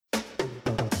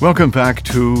Welcome back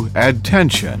to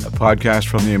Attention, a podcast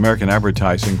from the American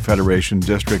Advertising Federation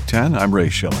District 10. I'm Ray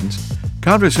Schillens.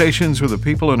 Conversations with the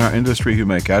people in our industry who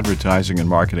make advertising and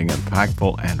marketing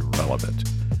impactful and relevant.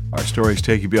 Our stories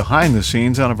take you behind the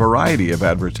scenes on a variety of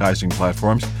advertising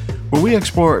platforms where we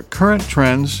explore current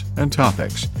trends and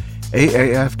topics.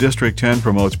 AAF District 10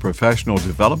 promotes professional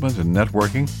development and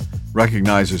networking,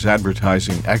 recognizes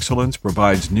advertising excellence,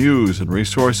 provides news and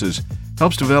resources,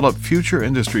 helps develop future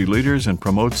industry leaders, and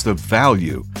promotes the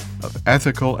value of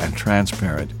ethical and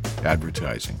transparent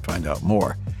advertising. Find out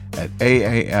more at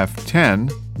aaf10.org.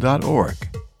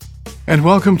 And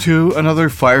welcome to another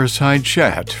Fireside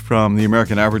Chat from the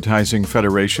American Advertising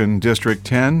Federation District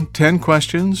 10. 10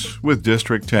 questions with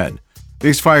District 10.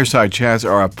 These Fireside Chats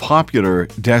are a popular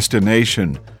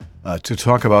destination to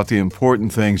talk about the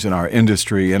important things in our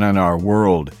industry and in our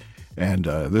world. And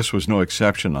this was no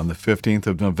exception. On the 15th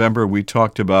of November, we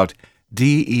talked about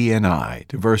DE&I,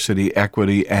 diversity,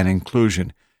 equity, and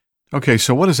inclusion. Okay,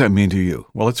 so what does that mean to you?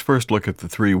 Well, let's first look at the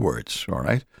three words, all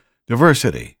right?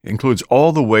 Diversity includes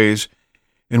all the ways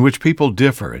in which people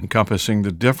differ, encompassing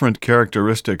the different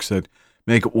characteristics that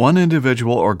make one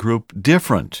individual or group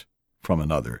different from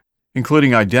another,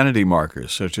 including identity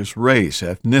markers such as race,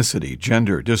 ethnicity,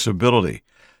 gender, disability,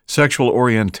 sexual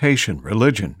orientation,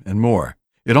 religion, and more.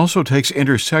 It also takes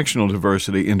intersectional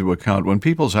diversity into account when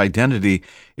people's identity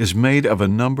is made of a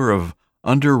number of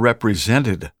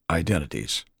underrepresented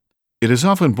identities. It is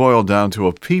often boiled down to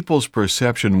a people's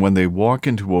perception when they walk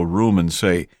into a room and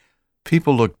say,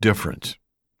 people look different.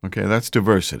 Okay, that's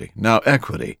diversity. Now,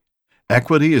 equity.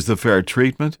 Equity is the fair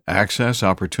treatment, access,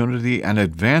 opportunity, and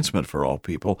advancement for all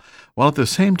people, while at the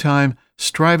same time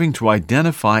striving to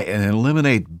identify and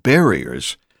eliminate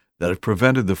barriers that have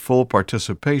prevented the full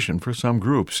participation for some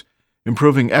groups.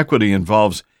 Improving equity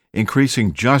involves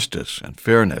increasing justice and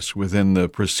fairness within the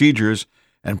procedures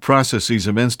and processes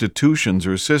of institutions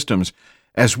or systems,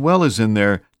 as well as in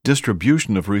their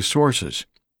distribution of resources.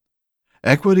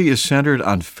 Equity is centered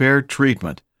on fair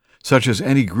treatment, such as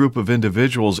any group of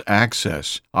individuals'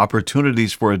 access,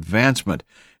 opportunities for advancement,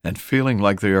 and feeling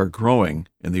like they are growing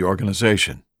in the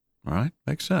organization. All right?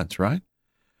 Makes sense, right?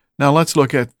 Now let's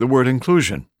look at the word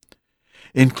inclusion.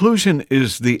 Inclusion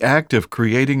is the act of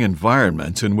creating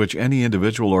environments in which any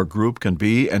individual or group can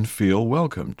be and feel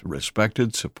welcomed,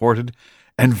 respected, supported,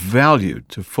 and valued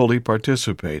to fully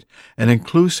participate. An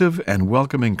inclusive and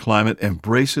welcoming climate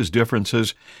embraces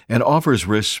differences and offers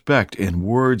respect in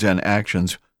words and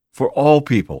actions for all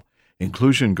people.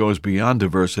 Inclusion goes beyond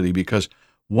diversity because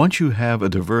once you have a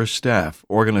diverse staff,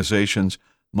 organizations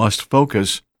must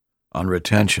focus on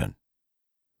retention.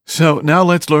 So now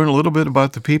let's learn a little bit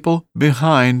about the people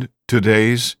behind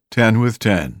today's 10 with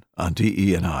 10 on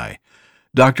DE&I.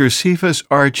 Dr. Cephas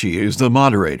Archie is the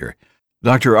moderator.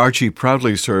 Dr. Archie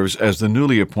proudly serves as the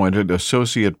newly appointed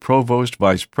Associate Provost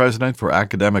Vice President for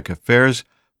Academic Affairs,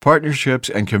 Partnerships,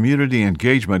 and Community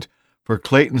Engagement for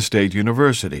Clayton State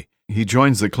University. He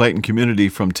joins the Clayton community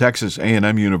from Texas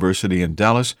A&M University in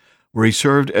Dallas, where he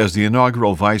served as the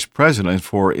inaugural Vice President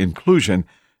for Inclusion,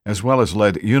 as well as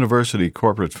led university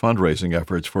corporate fundraising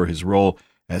efforts for his role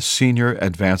as Senior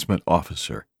Advancement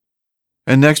Officer.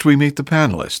 And next we meet the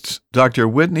panelists. Dr.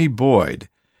 Whitnee Boyd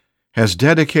has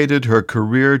dedicated her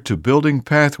career to building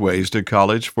pathways to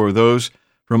college for those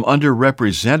from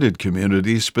underrepresented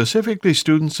communities, specifically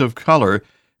students of color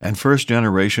and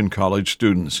first-generation college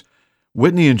students.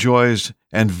 Whitnee enjoys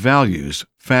and values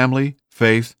family,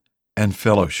 faith, and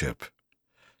fellowship.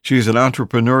 She is an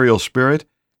entrepreneurial spirit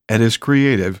and is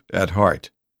creative at heart.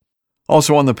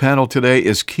 Also on the panel today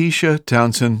is Keesha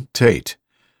Townsend Taitt.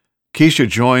 Keesha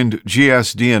joined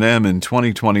GSD&M in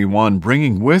 2021,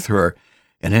 bringing with her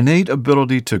an innate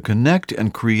ability to connect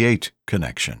and create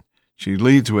connection. She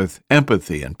leads with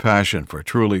empathy and passion for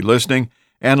truly listening,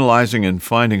 analyzing, and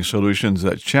finding solutions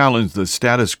that challenge the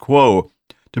status quo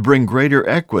to bring greater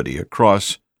equity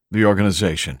across the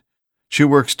organization. She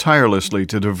works tirelessly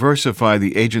to diversify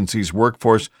the agency's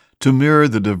workforce to mirror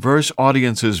the diverse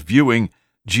audiences viewing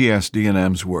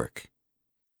GSD&M's work.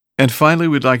 And finally,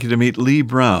 we'd like you to meet Leigh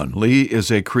Browne. Leigh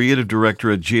is a creative director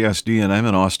at GSD&M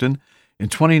in Austin. In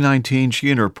 2019,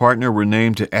 she and her partner were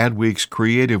named to Adweek's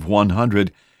Creative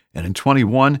 100, and in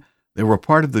 21, they were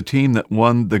part of the team that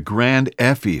won the Grand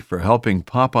Effie for helping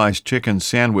Popeye's chicken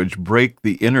sandwich break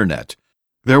the internet.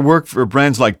 Their work for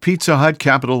brands like Pizza Hut,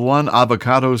 Capital One,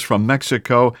 Avocados from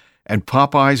Mexico, and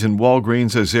Popeyes and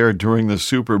Walgreens has aired during the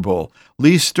Super Bowl.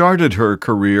 Leigh started her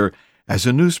career as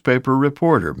a newspaper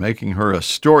reporter, making her a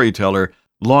storyteller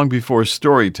long before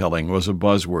storytelling was a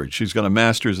buzzword. She's got a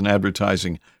master's in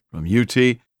advertising from UT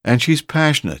and she's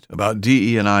passionate about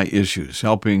DE&I issues,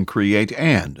 helping create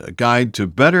a guide to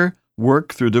better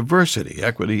work through diversity,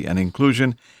 equity, and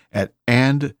inclusion at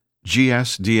andgsdm.com,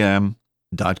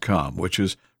 which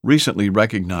is recently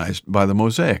recognized by the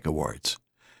Mosaic Awards.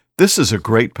 This is a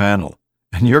great panel,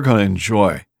 and you're going to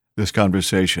enjoy this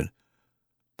conversation.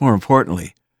 More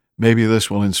importantly, maybe this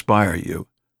will inspire you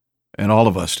and all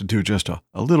of us to do just a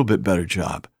little bit better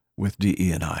job with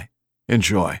DE&I.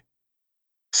 Enjoy.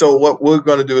 So what we're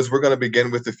going to do is we're going to begin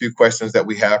with a few questions that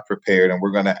we have prepared, and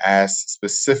we're going to ask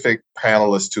specific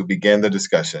panelists to begin the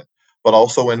discussion, but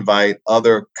also invite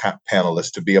other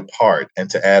panelists to be a part and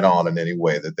to add on in any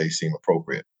way that they seem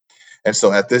appropriate. And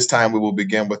so at this time, we will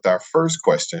begin with our first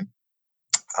question.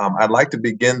 I'd like to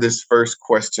begin this first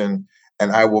question,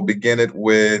 and I will begin it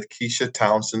with Keesha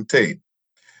Townsend Taitt.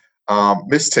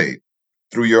 Ms. Taitt,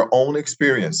 through your own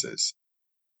experiences,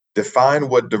 define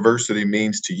what diversity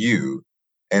means to you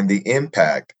and the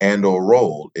impact and/or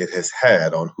role it has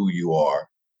had on who you are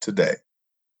today.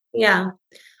 Yeah,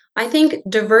 I think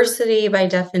diversity by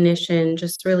definition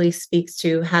just really speaks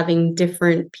to having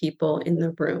different people in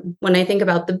the room. When I think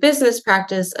about the business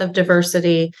practice of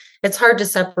diversity, it's hard to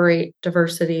separate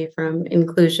diversity from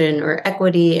inclusion or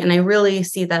equity. And I really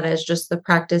see that as just the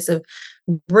practice of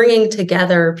bringing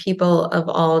together people of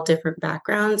all different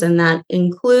backgrounds. And that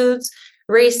includes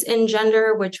race and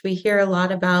gender, which we hear a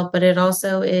lot about, but it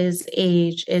also is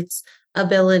age, it's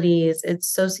abilities,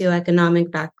 it's socioeconomic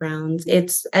backgrounds,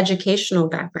 it's educational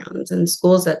backgrounds and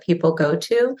schools that people go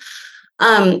to.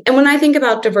 And when I think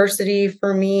about diversity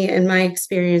for me and my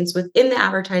experience within the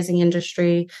advertising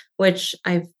industry, which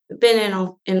I've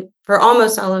been in for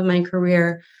almost all of my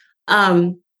career,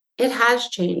 it has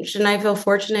changed. And I feel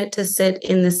fortunate to sit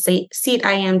in the seat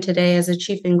I am today as a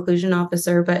chief inclusion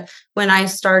officer. But when I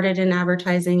started in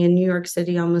advertising in New York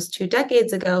City almost 2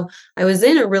 decades ago, I was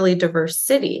in a really diverse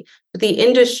city, but the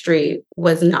industry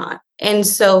was not. And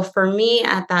so for me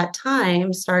at that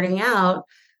time, starting out,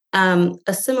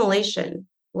 assimilation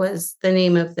was the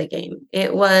name of the game.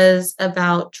 It was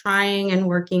about trying and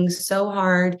working so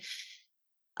hard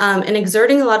and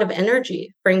exerting a lot of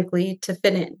energy, frankly, to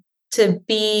fit in, to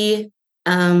be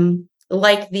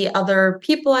like the other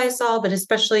people I saw, but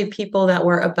especially people that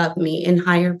were above me in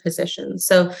higher positions.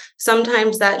 So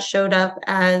sometimes that showed up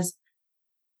as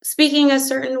speaking a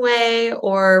certain way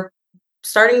or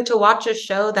starting to watch a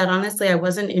show that honestly I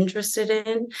wasn't interested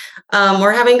in,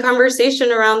 or having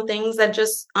conversation around things that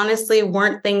just honestly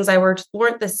weren't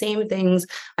weren't the same things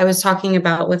I was talking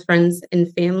about with friends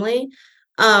and family.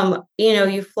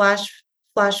 You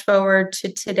flash forward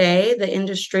to today, the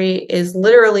industry is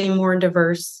literally more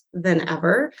diverse than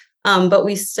ever, but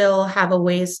we still have a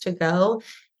ways to go.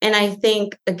 And I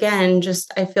think, again,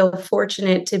 just I feel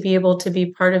fortunate to be able to be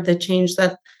part of the change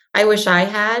that I wish I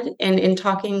had. And in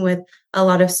talking with a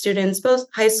lot of students, both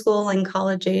high school and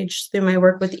college age, through my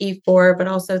work with E4, but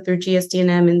also through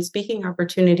GSD&M and speaking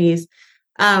opportunities,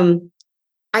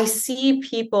 I see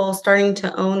people starting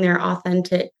to own their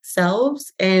authentic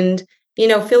selves and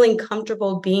feeling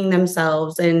comfortable being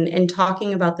themselves and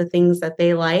talking about the things that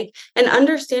they like and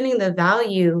understanding the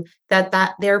value that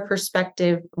their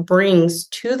perspective brings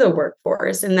to the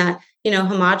workforce, and that,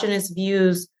 homogenous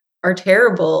views are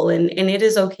terrible, and it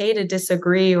is okay to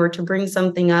disagree or to bring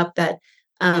something up that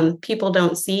people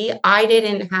don't see. I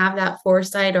didn't have that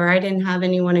foresight, or I didn't have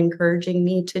anyone encouraging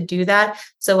me to do that.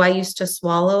 So I used to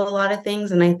swallow a lot of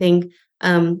things. And I think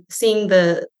seeing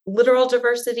the literal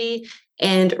diversity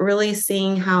and really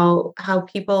seeing how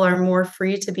people are more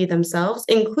free to be themselves,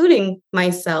 including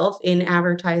myself in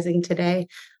advertising today,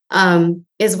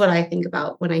 is what I think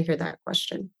about when I hear that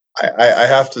question. I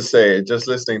have to say, just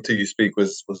listening to you speak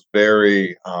was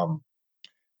very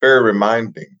very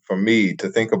reminding for me to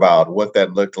think about what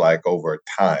that looked like over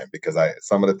time, because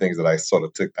some of the things that I sort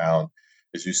of took down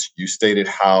is you stated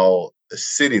how the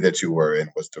city that you were in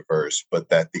was diverse, but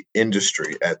that the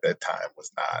industry at that time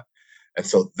was not. And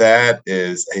so that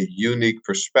is a unique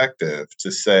perspective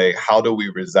to say, how do we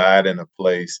reside in a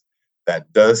place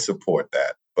that does support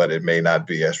that, but it may not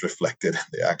be as reflected in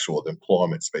the actual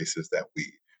employment spaces that we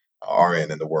are in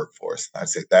the workforce. I'd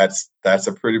say that's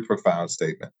a pretty profound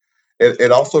statement.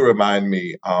 It also reminded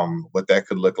me what that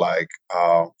could look like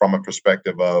from a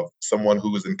perspective of someone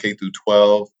who is in K through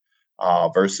 12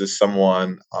 versus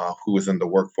someone who is in the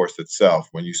workforce itself.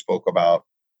 When you spoke about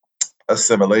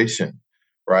assimilation,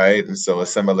 right? And so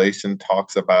assimilation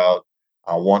talks about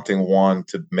wanting one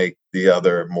to make the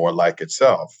other more like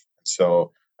itself.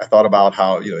 So I thought about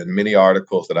how, in many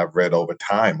articles that I've read over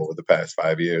time, over the past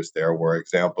 5 years, there were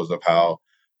examples of how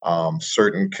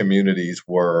certain communities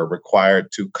were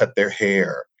required to cut their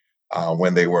hair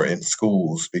when they were in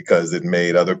schools, because it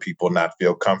made other people not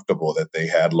feel comfortable that they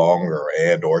had longer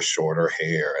and or shorter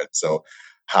hair. And so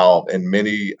how in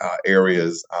many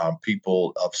areas,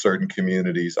 people of certain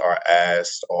communities are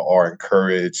asked or are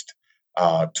encouraged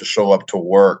to show up to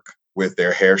work with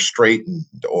their hair straightened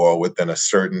or within a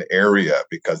certain area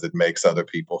because it makes other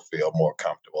people feel more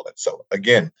comfortable. And so,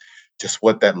 again, just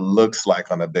what that looks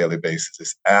like on a daily basis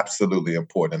is absolutely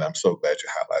important. And I'm so glad you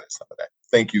highlighted some of that.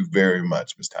 Thank you very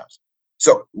much, Ms. Townsend.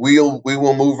 So we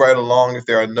will move right along. If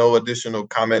there are no additional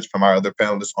comments from our other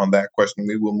panelists on that question,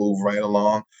 we will move right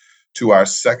along to our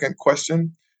second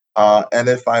question. And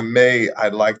if I may,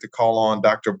 I'd like to call on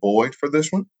Dr. Boyd for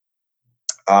this one.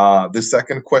 The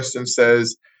second question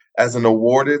says, as an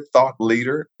awarded thought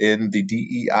leader in the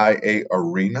DEIA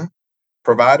arena,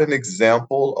 provide an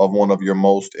example of one of your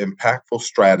most impactful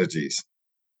strategies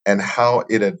and how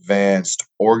it advanced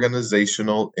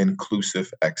organizational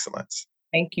inclusive excellence.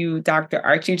 Thank you, Dr.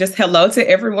 Archie. Just hello to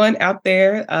everyone out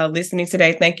there listening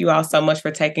today. Thank you all so much for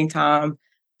taking time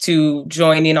to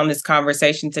join in on this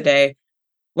conversation today.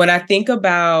 When I think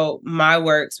about my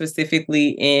work specifically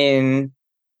in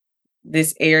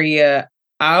this area,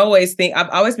 I've always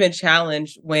been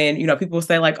challenged when, people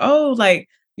say like, oh, like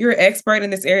you're an expert in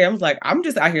this area. I'm like, I'm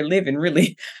just out here living,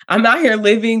 really. I'm out here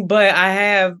living, but I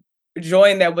have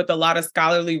joined that with a lot of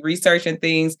scholarly research and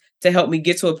things to help me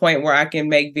get to a point where I can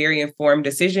make very informed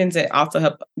decisions and also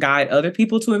help guide other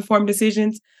people to informed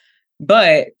decisions.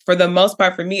 But for the most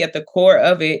part, for me, at the core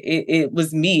of it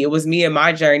was me. It was me and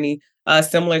my journey,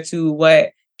 similar to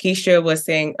what Keesha was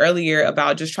saying earlier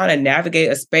about just trying to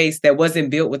navigate a space that wasn't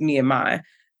built with me in mind.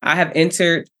 I have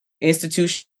entered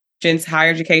institutions, higher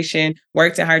education,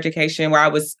 worked in higher education where I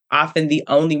was often the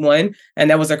only one, and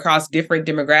that was across different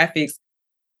demographics.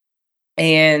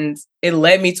 And it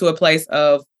led me to a place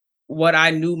of what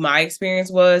I knew my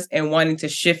experience was and wanting to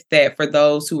shift that for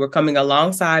those who were coming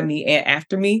alongside me and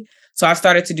after me. So I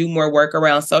started to do more work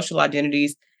around social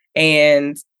identities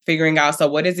and figuring out, so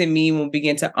what does it mean when we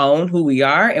begin to own who we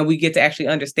are and we get to actually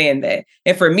understand that?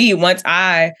 And for me, once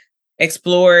I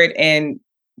explored and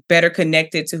better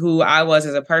connected to who I was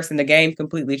as a person, the game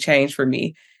completely changed for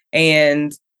me.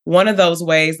 And one of those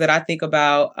ways that I think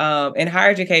about in higher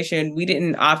education, we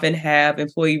didn't often have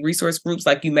employee resource groups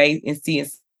like you may see in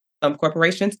some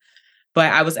corporations,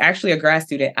 but I was actually a grad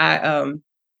student. I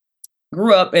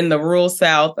grew up in the rural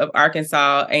South of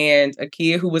Arkansas and a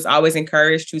kid who was always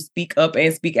encouraged to speak up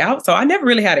and speak out. So I never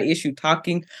really had an issue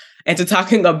talking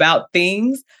about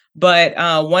things. But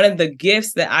one of the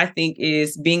gifts that I think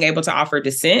is being able to offer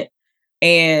dissent.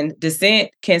 And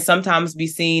dissent can sometimes be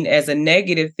seen as a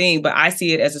negative thing, but I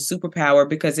see it as a superpower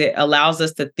because it allows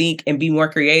us to think and be more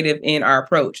creative in our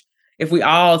approach. If we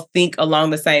all think along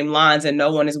the same lines and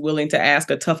no one is willing to ask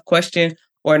a tough question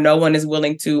or no one is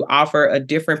willing to offer a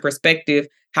different perspective,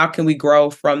 how can we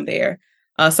grow from there?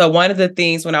 So one of the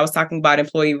things when I was talking about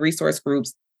employee resource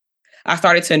groups, I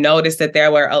started to notice that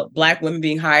there were Black women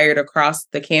being hired across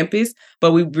the campus,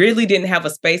 but we really didn't have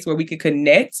a space where we could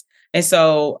connect. And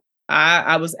so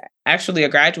I was actually a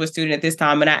graduate student at this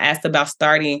time, and I asked about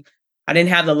starting. I didn't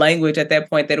have the language at that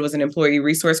point that it was an employee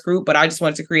resource group, but I just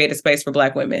wanted to create a space for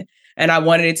Black women. And I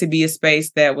wanted it to be a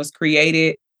space that was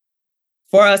created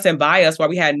for us and by us, where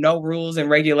we had no rules and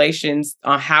regulations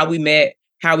on how we met,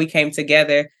 how we came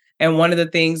together. And one of the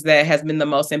things that has been the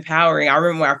most empowering, I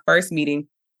remember our first meeting,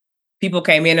 people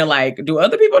came in and like, do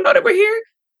other people know that we're here?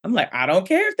 I'm like, I don't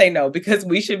care if they know, because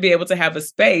we should be able to have a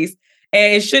space.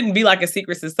 And it shouldn't be like a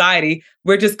secret society.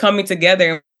 We're just coming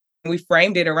together, and we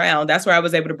framed it around. That's where I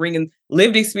was able to bring in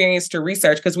lived experience to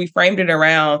research, because we framed it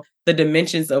around the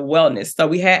dimensions of wellness. So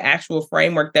we had actual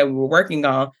framework that we were working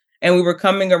on, and we were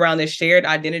coming around this shared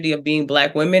identity of being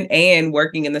Black women and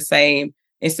working in the same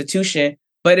institution,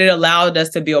 but it allowed us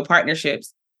to build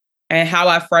partnerships. And how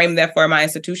I framed that for my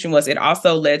institution was it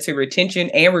also led to retention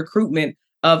and recruitment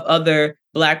of other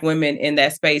Black women in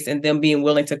that space and them being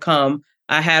willing to come.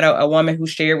 I had a woman who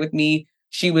shared with me,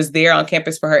 she was there on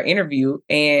campus for her interview.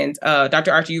 And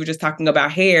Dr. Archie, you were just talking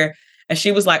about hair. And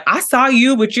she was like, I saw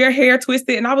you with your hair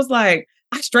twisted. And I was like,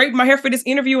 I straightened my hair for this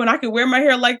interview and I could wear my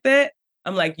hair like that.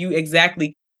 I'm like, you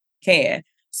exactly can.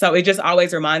 So it just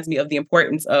always reminds me of the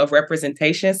importance of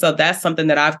representation. So that's something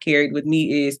that I've carried with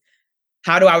me is,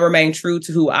 how do I remain true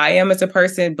to who I am as a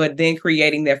person, but then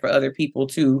creating that for other people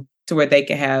too, to where they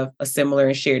can have a similar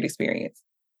and shared experience.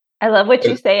 I love what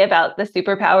you say about the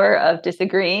superpower of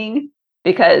disagreeing,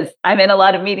 because I'm in a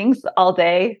lot of meetings all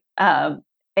day.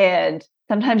 And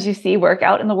sometimes you see work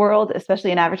out in the world,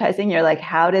 especially in advertising. You're like,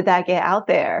 how did that get out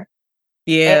there?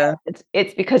 Yeah. And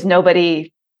it's because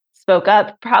nobody spoke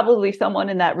up. Probably someone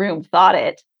in that room thought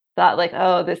it, thought like,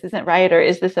 oh, this isn't right, or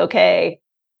is this okay?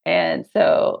 And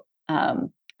so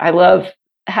I love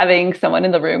having someone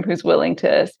in the room who's willing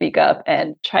to speak up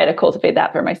and try to cultivate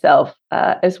that for myself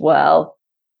as well,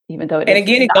 even though it And is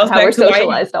again, it not goes how back we're to why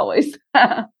socialized always.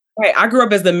 right, I grew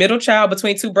up as the middle child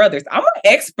between two brothers. I'm an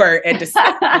expert at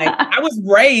dissent. Like, I was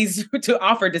raised to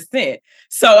offer dissent.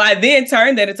 So I then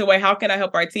turned that into a way, how can I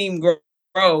help our team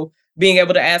grow, being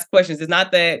able to ask questions? It's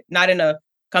not in a,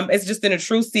 it's just in a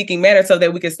truth seeking manner so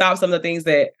that we can stop some of the things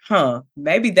that,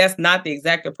 maybe that's not the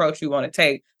exact approach we want to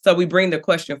take. So we bring the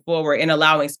question forward and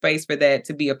allowing space for that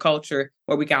to be a culture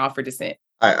where we can offer dissent.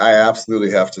 I absolutely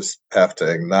have to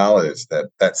acknowledge that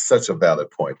that's such a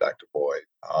valid point, Dr. Boyd.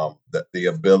 That the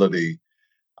ability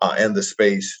and the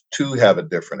space to have a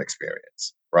different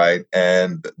experience, right?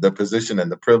 And the position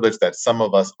and the privilege that some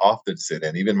of us often sit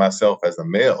in, even myself as a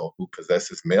male who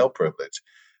possesses male privilege,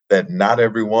 that not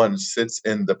everyone sits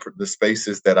in the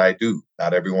spaces that I do.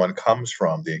 Not everyone comes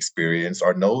from the experience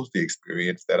or knows the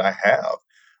experience that I have.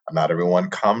 Not everyone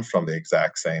comes from the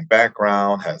exact same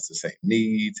background, has the same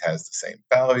needs, has the same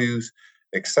values,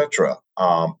 etc.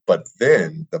 But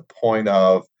then the point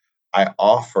of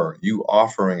you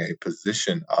offering a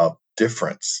position of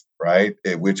difference, right?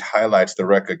 Which highlights the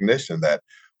recognition that,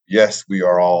 yes, we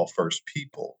are all first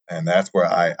people. And that's where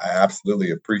I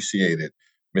absolutely appreciated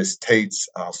Ms. Taitt's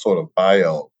sort of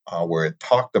bio, where it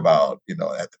talked about,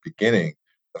 at the beginning,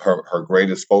 her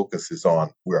greatest focus is on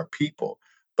we are people,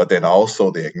 but then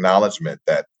also the acknowledgement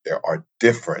that there are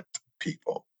different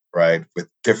people, right, with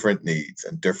different needs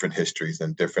and different histories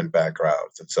and different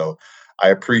backgrounds. And so I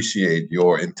appreciate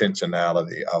your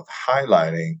intentionality of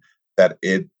highlighting that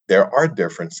there are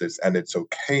differences and it's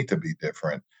okay to be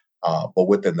different, but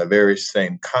within the very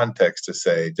same context to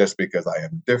say, just because I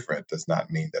am different does not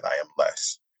mean that I am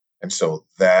less. And so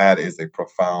that is a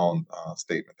profound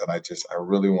statement that I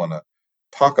really want to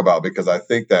talk about, because I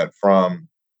think that from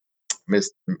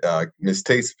Ms.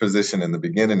 Tait's position in the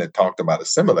beginning, it talked about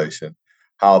assimilation,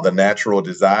 how the natural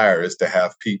desire is to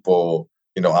have people,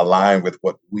 align with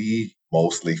what we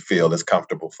mostly feel is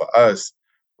comfortable for us,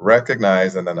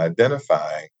 recognizing and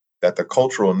identifying that the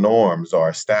cultural norms are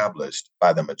established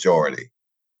by the majority,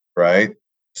 right?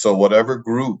 So whatever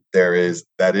group there is,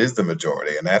 that is the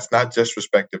majority, and that's not just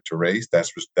respective to race.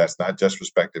 That's not just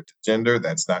respective to gender.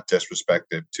 That's not just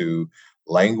respective to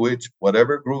language.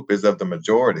 Whatever group is of the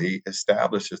majority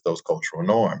establishes those cultural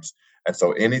norms, and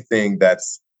so anything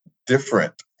that's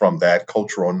different from that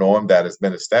cultural norm that has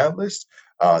been established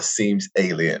seems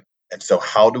alien. And so,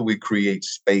 how do we create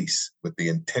space with the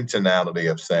intentionality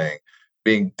of saying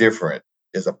being different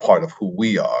is a part of who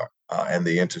we are? And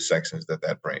the intersections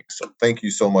that brings. So thank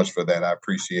you so much for that. I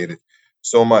appreciate it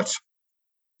so much.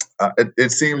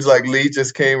 It seems like Leigh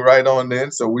just came right on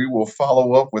in, so we will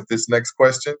follow up with this next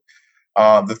question.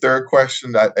 The third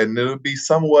question, and it'll be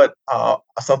somewhat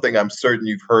something I'm certain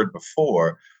you've heard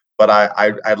before, but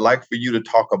I'd like for you to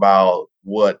talk about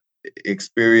what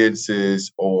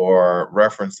experiences or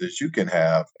references you can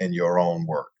have in your own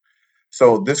work.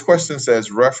 So this question says,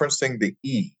 referencing the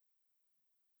E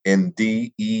in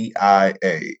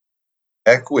DEIA,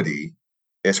 equity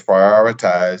is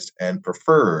prioritized and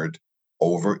preferred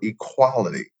over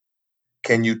equality.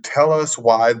 Can you tell us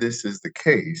why this is the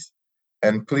case?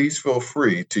 And please feel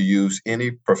free to use any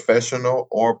professional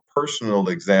or personal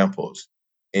examples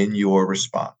in your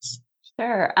response.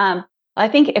 Sure. I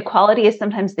think equality is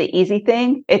sometimes the easy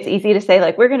thing. It's easy to say,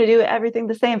 like, we're going to do everything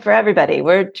the same for everybody.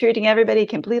 We're treating everybody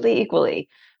completely equally.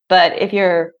 But if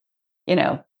you're,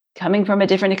 coming from a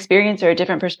different experience or a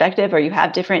different perspective, or you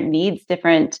have different needs,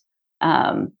 different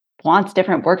wants,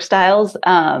 different work styles,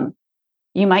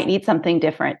 you might need something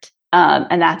different.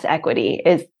 And that's equity,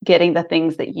 is getting the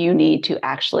things that you need to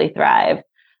actually thrive.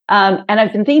 And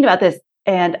I've been thinking about this,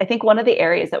 and I think one of the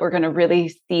areas that we're going to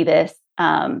really see this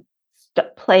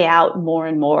play out more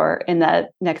and more in the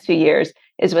next few years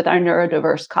is with our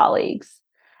neurodiverse colleagues.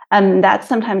 And that's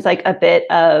sometimes like a bit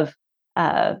of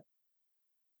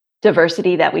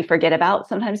diversity that we forget about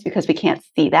sometimes because we can't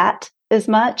see that as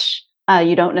much.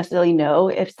 You don't necessarily know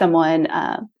if someone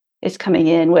is coming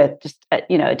in with just a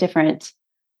different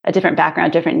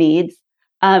background, different needs.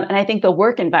 And I think the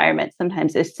work environment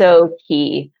sometimes is so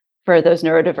key for those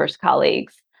neurodiverse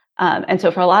colleagues. And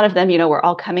so for a lot of them, we're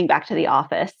all coming back to the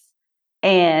office,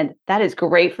 and that is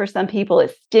great for some people.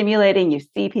 It's stimulating. You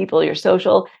see people, you're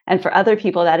social. And for other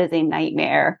people, that is a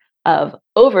nightmare of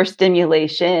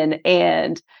overstimulation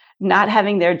and not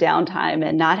having their downtime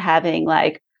and not having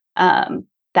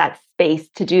that space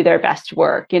to do their best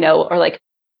work, or like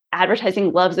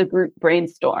advertising loves a group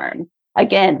brainstorm.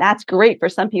 Again, that's great for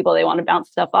some people. They want to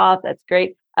bounce stuff off. That's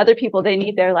great. Other people, they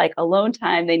need their like alone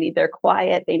time, they need their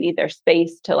quiet, they need their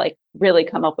space to like really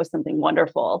come up with something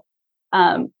wonderful.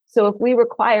 So if we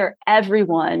require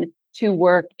everyone to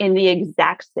work in the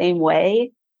exact same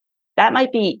way, that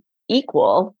might be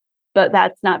equal, but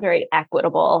that's not very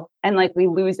equitable. And like we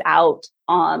lose out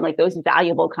on like those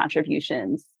valuable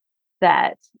contributions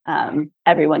that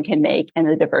everyone can make and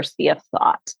the diversity of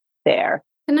thought there.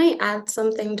 Can I add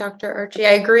something, Dr. Archie?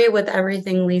 I agree with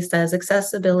everything Leigh says.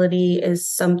 Accessibility is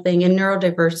something, and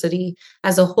neurodiversity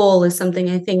as a whole is something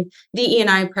I think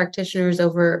DE&I practitioners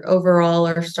overall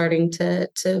are starting to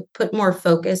put more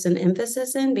focus and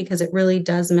emphasis in, because it really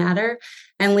does matter.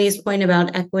 And Leigh's point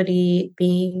about equity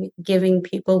being giving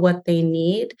people what they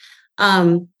need.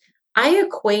 I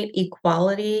equate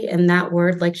equality, and that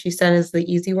word, like she said, is the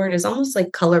easy word, is almost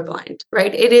like colorblind,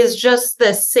 right? It is just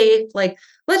the safe, like,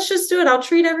 let's just do it. I'll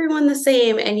treat everyone the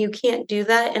same. And you can't do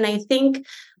that. And I think,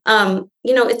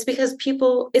 it's because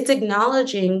it's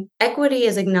acknowledging, equity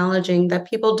is acknowledging that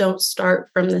people don't start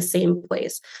from the same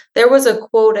place. There was a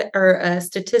quote or a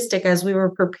statistic as we were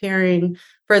preparing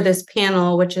for this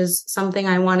panel, which is something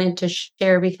I wanted to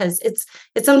share because it's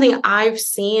something I've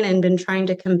seen and been trying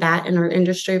to combat in our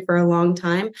industry for a long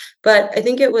time. But I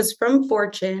think it was from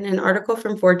Fortune, an article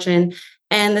from Fortune.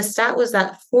 And the stat was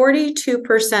that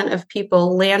 42% of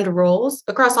people land roles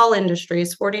across all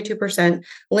industries, 42%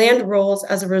 land roles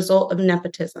as a result of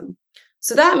nepotism.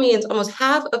 So that means almost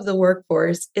half of the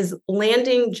workforce is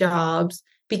landing jobs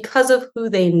because of who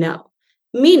they know,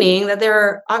 meaning that there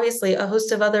are obviously a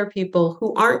host of other people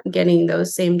who aren't getting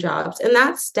those same jobs. And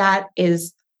that stat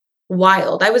is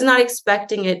wild. I was not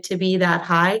expecting it to be that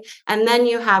high. And then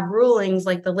you have rulings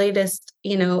like the latest,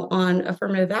 on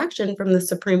affirmative action from the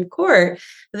Supreme Court,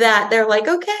 that they're like,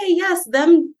 okay, yes,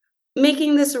 them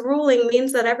making this ruling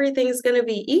means that everything's going to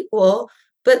be equal,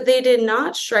 but they did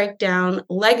not strike down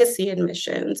legacy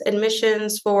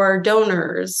admissions for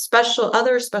donors,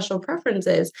 other special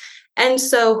preferences. And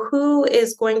so who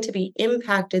is going to be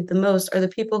impacted the most are the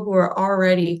people who are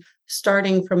already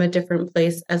starting from a different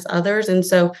place as others. And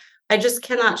so I just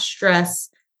cannot stress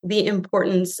the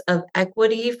importance of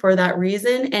equity for that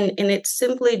reason. And it's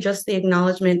simply just the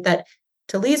acknowledgement that,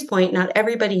 to Leigh's point, not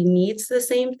everybody needs the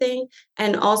same thing.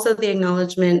 And also the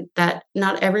acknowledgement that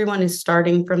not everyone is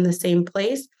starting from the same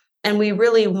place. And we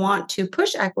really want to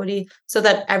push equity so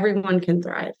that everyone can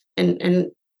thrive. And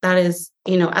that is,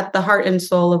 at the heart and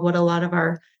soul of what a lot of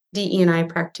our DE&I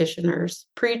practitioners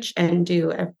preach and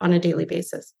do on a daily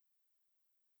basis.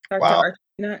 Dr. Wow. Archie,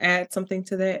 can I add something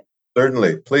to that?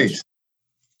 Certainly, please.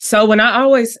 So when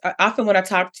I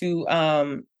talk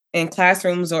to in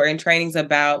classrooms or in trainings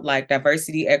about like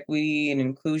diversity, equity, and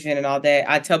inclusion and all that,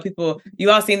 I tell people,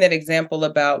 you all seen that example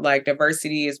about like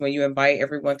diversity is when you invite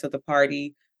everyone to the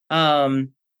party. And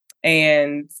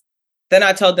then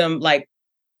I told them like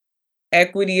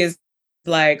equity is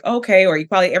like, okay, or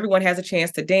probably everyone has a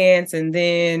chance to dance and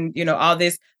then, all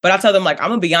this. But I tell them like,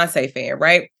 I'm a Beyonce fan,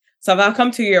 right? So if I come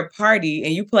to your party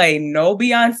and you play no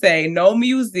Beyonce, no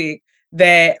music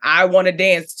that I want to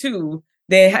dance to,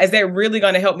 then is that really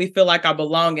going to help me feel like I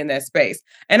belong in that space?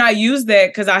 And I use that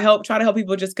because I try to help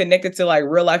people just connect it to like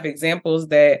real life examples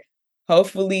that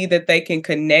hopefully that they can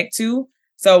connect to.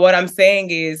 So what I'm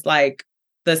saying is like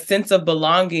the sense of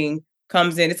belonging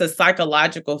comes in. It's a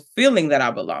psychological feeling that I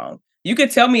belong. You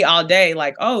could tell me all day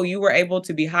like, oh, you were able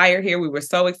to be hired here. We were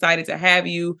so excited to have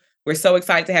you. We're so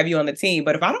excited to have you on the team.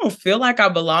 But if I don't feel like I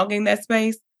belong in that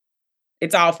space,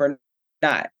 it's all for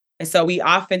naught. And so we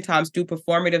oftentimes do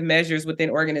performative measures within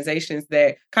organizations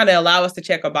that kind of allow us to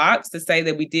check a box to say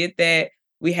that we did that.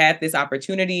 We had this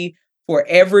opportunity for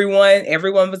everyone.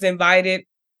 Everyone was invited.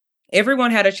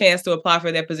 Everyone had a chance to apply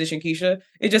for that position, Keesha.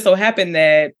 It just so happened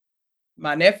that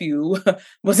my nephew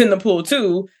was in the pool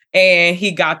too, and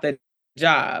he got the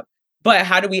job. But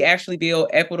how do we actually build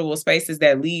equitable spaces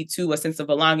that lead to a sense of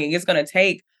belonging? It's going to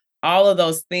take all of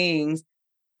those things,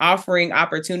 offering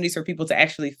opportunities for people to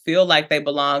actually feel like they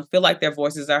belong, feel like their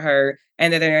voices are heard,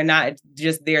 and that they're not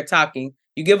just there talking.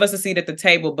 You give us a seat at the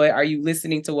table, but are you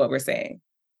listening to what we're saying?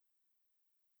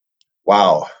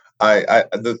 Wow.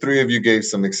 The three of you gave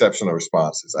some exceptional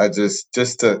responses. I just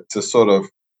to sort of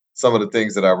some of the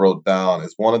things that I wrote down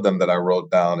is one of them that I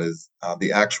wrote down is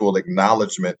the actual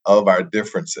acknowledgement of our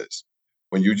differences.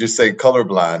 When you just say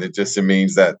colorblind, it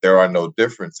means that there are no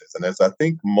differences. And as I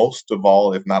think most of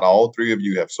all, if not all three of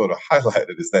you have sort of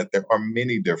highlighted, is that there are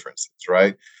many differences,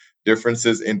 right?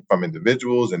 Differences from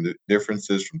individuals and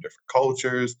differences from different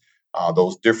cultures.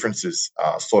 Those differences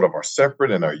sort of are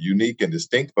separate and are unique and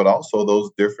distinct, but also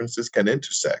those differences can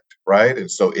intersect, right?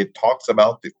 And so it talks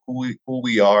about who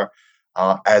we are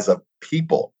as a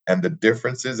people, and the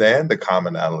differences and the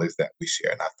commonalities that we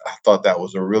share. And I thought that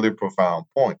was a really profound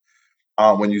point.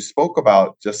 When you spoke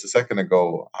about just a second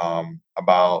ago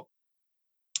about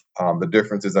the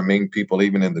differences among people,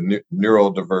 even in the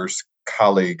neurodiverse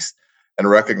colleagues, and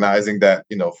recognizing that,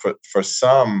 for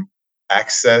some,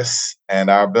 access and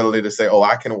our ability to say, oh,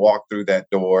 I can walk through that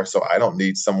door, so I don't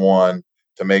need someone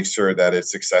to make sure that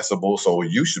it's accessible. So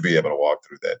you should be able to walk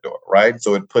through that door, right?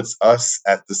 So it puts us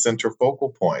at the center focal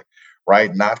point,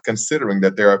 right? Not considering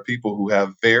that there are people who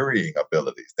have varying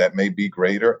abilities that may be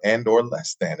greater and or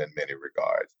less than in many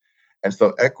regards. And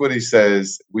so equity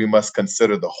says we must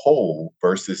consider the whole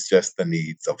versus just the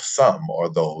needs of some or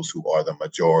those who are the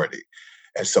majority.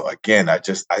 And so again, I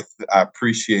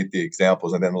appreciate the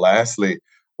examples. And then lastly,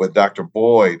 with Dr.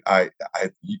 Boyd,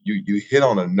 you hit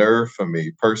on a nerve for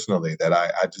me personally that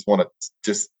I just want to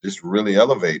just really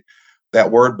elevate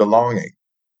that word belonging.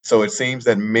 So it seems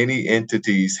that many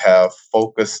entities have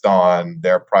focused on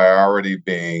their priority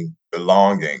being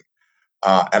belonging.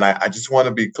 And I just want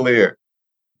to be clear,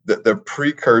 the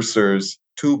precursors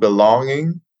to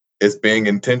belonging is being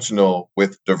intentional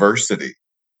with diversity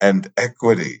and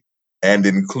equity and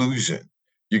inclusion.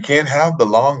 You can't have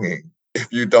belonging if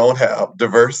you don't have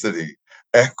diversity,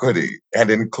 equity,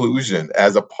 and inclusion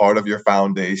as a part of your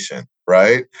foundation,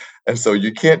 right? And so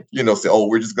you can't, say, oh,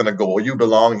 we're just going to go, well, you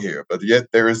belong here, but yet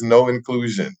there is no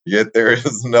inclusion, yet there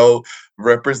is no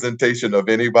representation of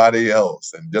anybody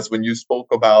else. And just when you spoke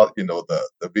about, the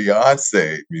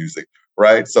Beyonce music,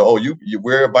 right? So, oh,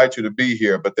 we invite you to be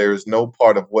here, but there is no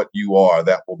part of what you are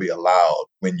that will be allowed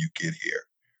when you get here,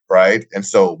 right? And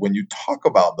so, when you talk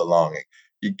about belonging,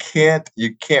 you can't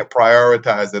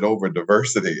prioritize it over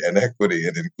diversity and equity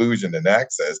and inclusion and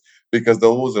access, because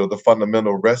those are the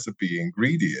fundamental recipe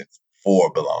ingredients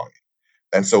for belonging.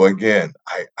 And so, again,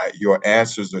 your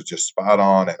answers are just spot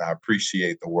on, and I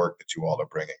appreciate the work that you all are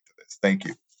bringing to this. Thank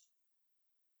you.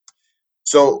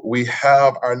 So we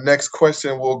have our next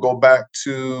question. We'll go back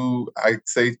to, I'd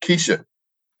say, Keesha.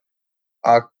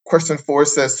 Question 4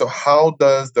 says, so how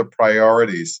does the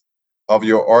priorities of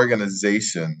your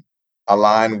organization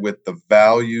align with the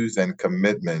values and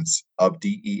commitments of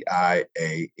DEIA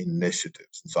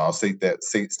initiatives? And so I'll state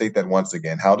that once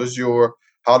again. How does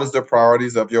the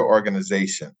priorities of your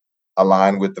organization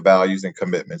align with the values and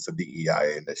commitments of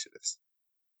DEIA initiatives?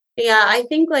 Yeah, I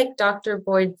think like Dr.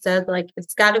 Boyd said, like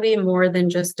it's got to be more than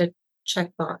just a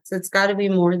checkbox. It's got to be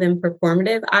more than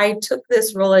performative. I took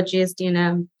this role at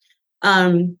GSD&M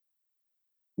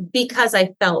because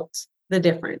I felt the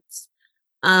difference.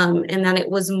 And that it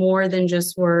was more than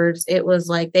just words. It was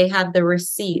like they had the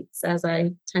receipts, as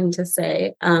I tend to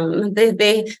say.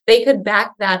 They could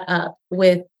back that up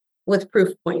with proof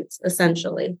points,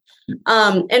 essentially.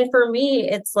 And for me,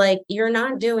 it's like you're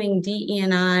not doing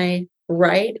DE&I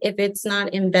right if it's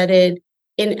not embedded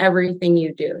in everything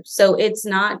you do. So it's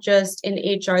not just in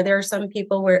HR. There are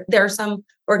some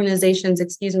organizations,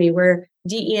 where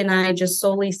DE&I just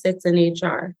solely sits in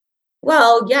HR.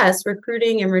 Well, yes,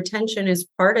 recruiting and retention is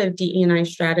part of DE&I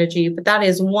strategy, but that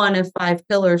is one of 5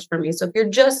 pillars for me. So if you're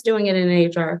just doing it in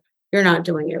HR, you're not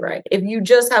doing it right. If you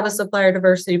just have a supplier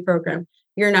diversity program,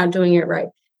 you're not doing it right.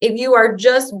 If you are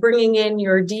just bringing in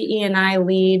your DE&I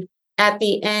lead at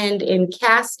the end in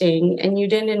casting and you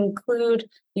didn't include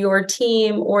your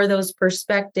team or those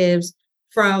perspectives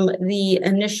from the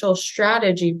initial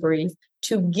strategy brief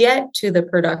to get to the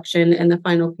production and the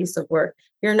final piece of work,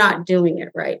 you're not doing it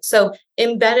right. So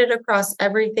embedded across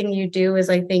everything you do is,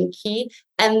 I think, key.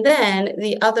 And then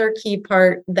the other key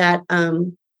part that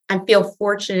I feel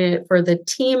fortunate for the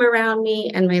team around me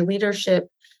and my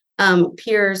leadership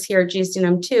peers here at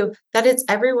GSD&M too, that it's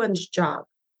everyone's job.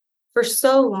 For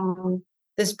so long,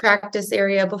 this practice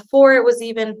area, before it was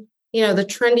even, the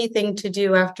trendy thing to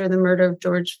do after the murder of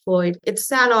George Floyd, it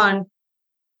sat on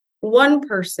one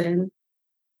person.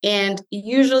 And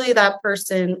usually that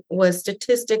person was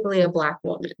statistically a Black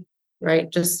woman, right?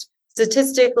 Just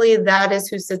statistically, that is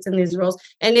who sits in these roles.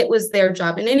 And it was their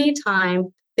job. And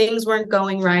anytime things weren't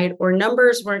going right or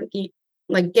numbers weren't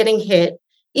getting hit,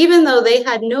 even though they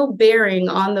had no bearing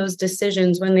on those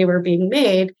decisions when they were being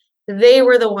made, they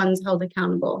were the ones held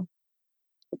accountable.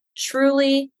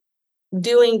 Truly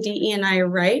doing DE&I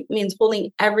right means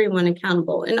holding everyone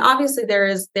accountable. And obviously there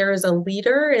is a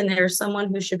leader and there's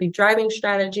someone who should be driving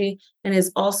strategy and is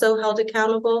also held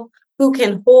accountable, who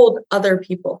can hold other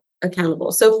people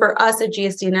accountable. So for us at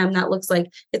GSD&M, that looks like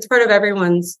it's part of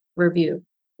everyone's review,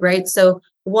 right? So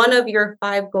one of your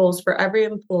 5 goals for every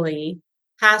employee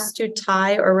has to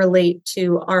tie or relate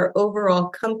to our overall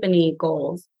company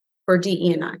goals for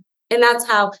DE&I. And that's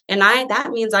how, that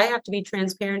means I have to be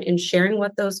transparent in sharing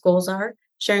what those goals are,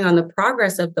 sharing on the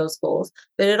progress of those goals.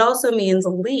 But it also means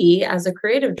Leigh, as a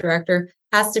creative director,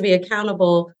 has to be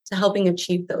accountable to helping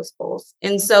achieve those goals.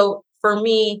 And so for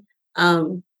me,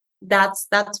 that's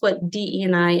what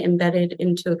DE&I embedded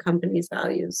into a company's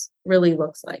values really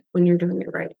looks like when you're doing it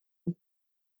right.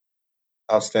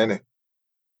 Outstanding.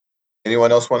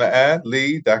 Anyone else want to add?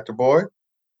 Leigh, Dr. Boyd?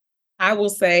 I will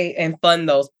say, and fund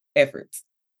those efforts.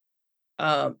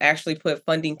 Actually put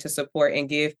funding to support and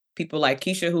give people like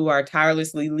Keesha, who are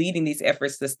tirelessly leading these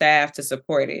efforts, the staff to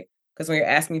support it. Because when you're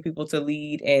asking people to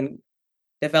lead and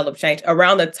develop change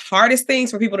around the hardest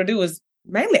things for people to do is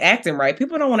mainly acting right.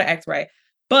 People don't want to act right.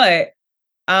 But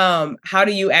how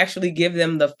do you actually give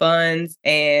them the funds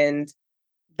and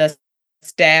the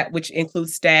staff, which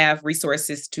includes staff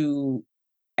resources, to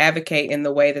advocate in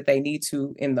the way that they need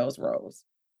to in those roles?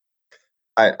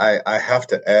 I have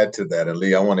to add to that, and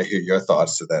Leigh, I want to hear your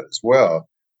thoughts to that as well,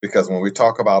 because when we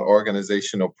talk about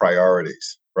organizational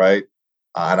priorities, right?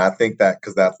 And I think that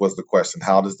because that was the question,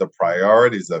 how does the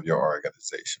priorities of your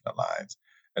organization align?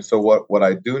 And so what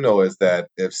I do know is that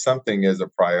if something is a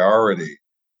priority,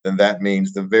 then that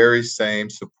means the very same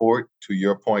support, to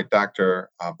your point, Dr.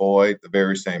 Boyd, the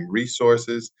very same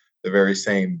resources, the very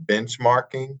same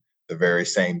benchmarking, the very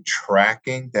same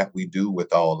tracking that we do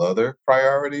with all other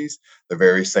priorities, the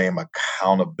very same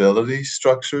accountability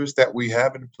structures that we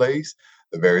have in place,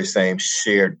 the very same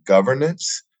shared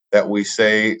governance that we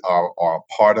say are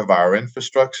part of our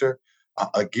infrastructure.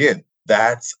 Again,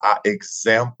 that's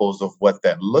examples of what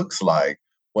that looks like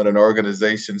when an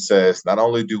organization says, not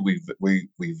only do we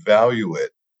value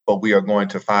it, but we are going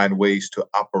to find ways to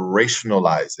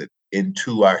operationalize it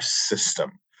into our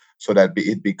system so that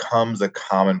it becomes a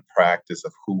common practice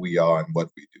of who we are and what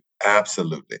we do.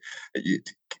 Absolutely.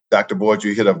 Dr. Boyd,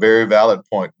 you hit a very valid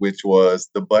point, which was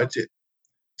the budget.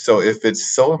 So if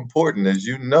it's so important, as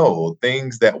you know,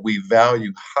 things that we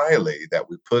value highly, that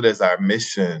we put as our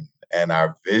mission and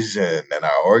our vision and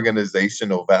our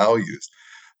organizational values,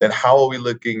 then how are we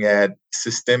looking at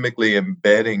systemically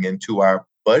embedding into our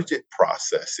budget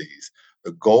processes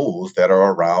the goals that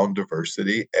are around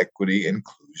diversity, equity,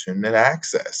 inclusion, and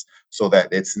access, so that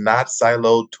it's not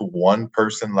siloed to one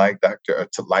person like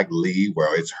like Leigh,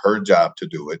 where it's her job to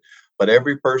do it, but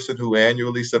every person who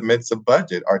annually submits a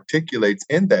budget articulates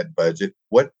in that budget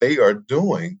what they are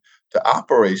doing to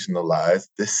operationalize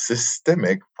this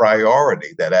systemic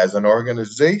priority that as an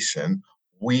organization,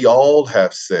 we all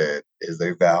have said is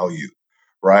a value,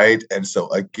 right? And so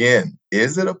again,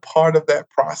 is it a part of that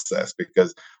process?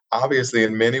 Because obviously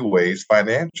in many ways,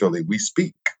 financially, we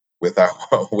speak with our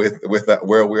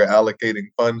where we're allocating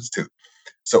funds to.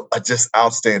 So just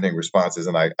outstanding responses,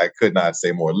 and I could not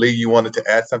say more. Leigh, you wanted to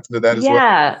add something to that as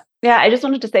well? Yeah. I just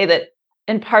wanted to say that,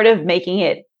 and part of making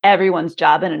it everyone's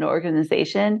job in an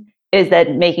organization is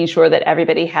that making sure that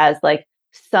everybody has like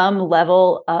some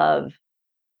level of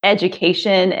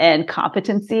education and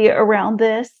competency around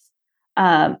this.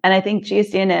 And I think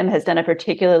GSD&M has done a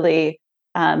particularly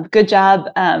good job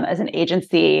as an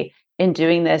agency in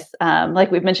doing this.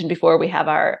 Like we've mentioned before, we have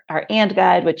our AND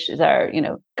guide, which is our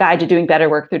guide to doing better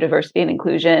work through diversity and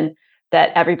inclusion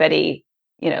that everybody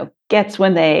gets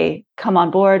when they come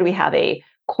on board. We have a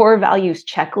core values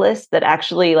checklist that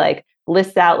actually like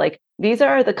lists out like these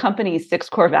are the company's 6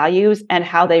 core values and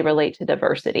how they relate to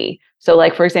diversity. So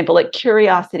like, for example, like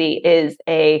curiosity is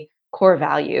a core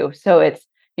value. So it's,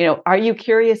 are you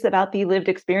curious about the lived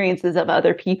experiences of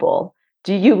other people?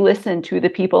 Do you listen to the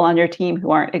people on your team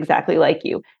who aren't exactly like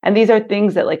you? And these are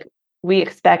things that like we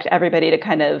expect everybody to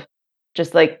kind of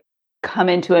just like come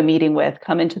into a meeting with,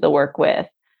 come into the work with.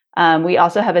 We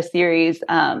also have a series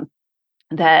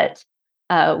that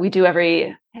we do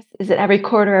every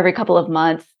quarter, every couple of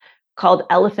months, called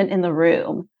Elephant in the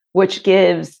Room, which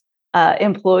gives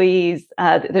employees,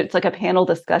 it's like a panel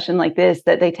discussion like this,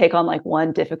 that they take on like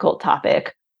one difficult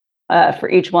topic for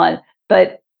each one.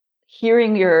 But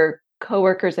hearing your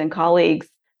coworkers and colleagues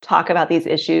talk about these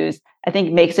issues, I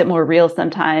think makes it more real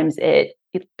sometimes.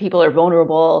 People are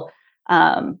vulnerable,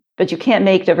 but you can't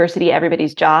make diversity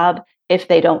everybody's job if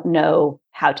they don't know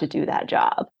how to do that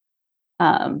job.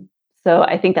 So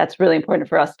I think that's really important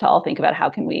for us to all think about, how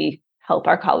can we help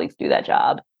our colleagues do that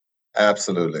job?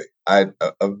 Absolutely. A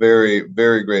very,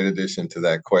 very great addition to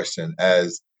that question.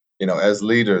 As as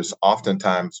leaders,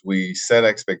 oftentimes we set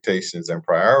expectations and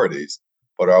priorities,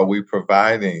 but are we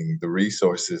providing the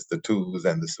resources, the tools,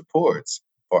 and the supports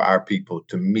for our people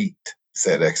to meet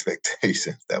said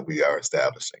expectations that we are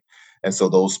establishing? And so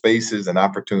those spaces and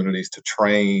opportunities to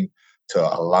train, to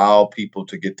allow people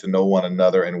to get to know one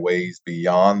another in ways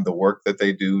beyond the work that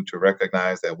they do, to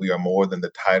recognize that we are more than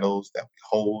the titles that we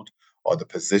hold or the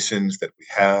positions that we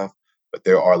have, but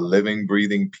there are living,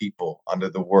 breathing people under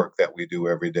the work that we do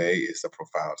every day is a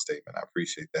profound statement. I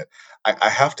appreciate that. I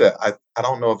have to, I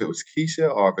don't know if it was Keesha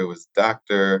or if it was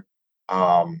Dr.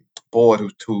 Boyd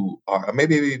or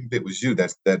maybe even it was you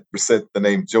that said the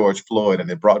name George Floyd,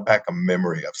 and it brought back a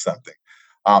memory of something.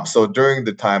 So during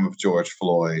the time of George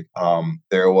Floyd,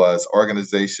 there was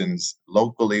organizations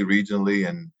locally, regionally,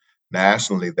 and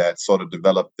nationally that sort of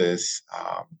developed this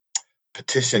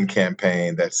petition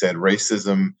campaign that said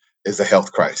racism is a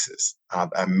health crisis.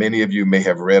 And many of you may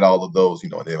have read all of those.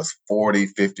 There was 40,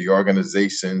 50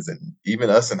 organizations, and even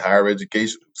us in higher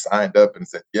education who signed up and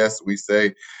said, yes, we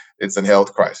say it's a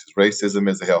health crisis. Racism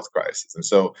is a health crisis. And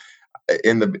so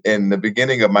in the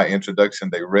beginning of my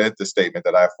introduction, they read the statement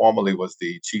that I formerly was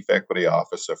the chief equity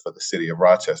officer for the city of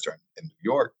Rochester in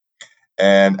New York.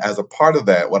 And as a part of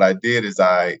that, what I did is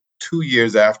 2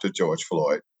 years after George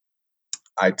Floyd,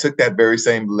 I took that very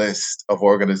same list of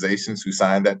organizations who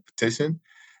signed that petition,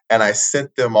 and I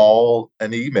sent them all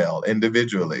an email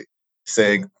individually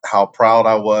saying how proud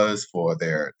I was for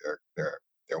their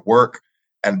work.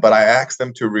 But I asked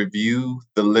them to review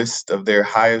the list of their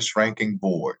highest ranking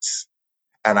boards.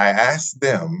 And I asked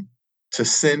them to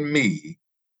send me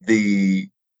the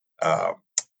uh,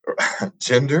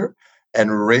 gender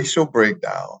and racial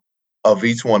breakdown of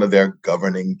each one of their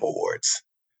governing boards,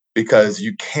 because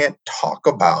you can't talk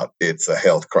about it's a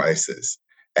health crisis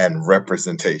and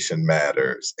representation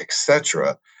matters,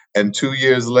 etc. And 2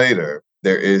 years later,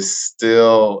 there is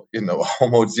still,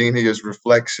 homogeneous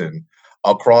reflection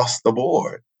across the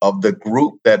board of the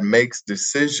group that makes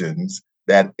decisions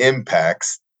that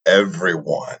impacts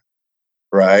everyone,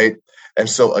 right? And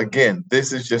so again,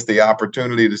 this is just the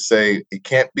opportunity to say it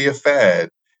can't be a fad.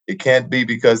 It can't be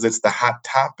because it's the hot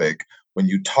topic. When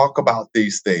you talk about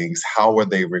these things, how are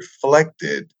they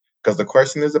reflected? Because the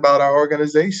question is about our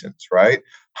organizations, right?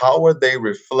 How are they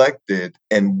reflected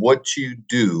in what you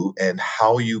do and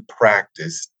how you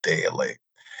practice daily?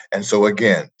 And so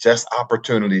again, just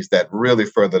opportunities that really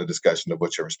further the discussion of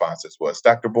what your responses was.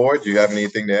 Dr. Boyd, do you have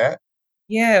anything to add?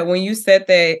 Yeah, when you said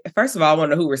that, first of all, I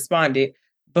want to know who responded,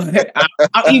 but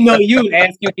I'll email you and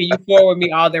ask you, can you forward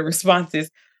me all their responses?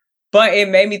 But it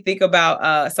made me think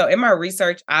about, so in my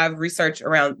research, I've researched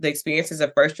around the experiences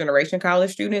of first generation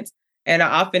college students. And I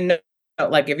often know,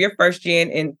 like, if you're first gen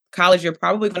in college, you're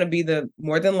probably going to be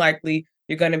more than likely,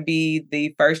 you're going to be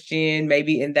the first gen,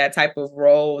 maybe in that type of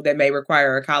role that may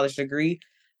require a college degree.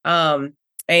 And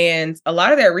a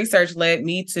lot of that research led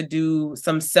me to do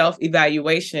some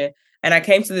self-evaluation. And I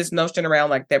came to this notion around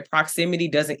like that proximity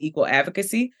doesn't equal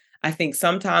advocacy. I think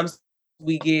sometimes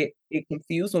we get it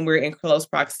confused when we're in close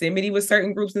proximity with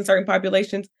certain groups and certain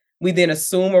populations. We then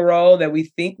assume a role that we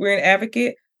think we're an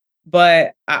advocate.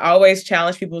 But I always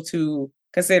challenge people to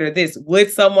consider this.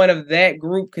 Would someone of that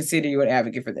group consider you an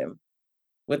advocate for them?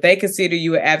 Would they consider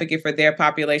you an advocate for their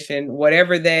population,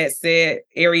 whatever that said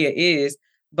area is?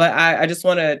 But I just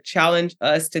want to challenge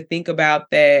us to think about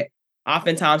that.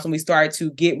 Oftentimes when we start to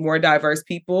get more diverse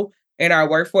people in our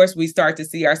workforce, we start to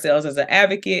see ourselves as an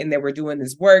advocate and that we're doing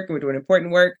this work and we're doing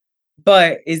important work.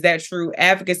 But is that true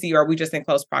advocacy, or are we just in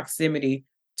close proximity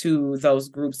to those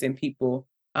groups and people?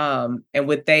 And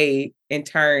would they in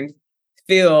turn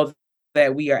feel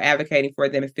that we are advocating for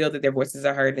them and feel that their voices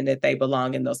are heard and that they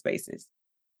belong in those spaces?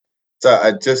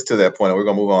 So just to that point, we're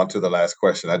going to move on to the last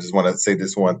question. I just want to say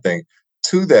this one thing.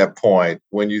 To that point,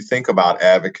 when you think about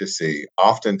advocacy,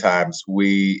 oftentimes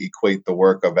we equate the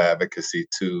work of advocacy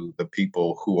to the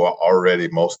people who are already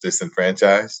most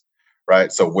disenfranchised,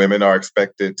 right? So women are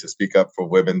expected to speak up for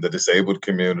women, the disabled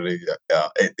community,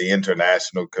 the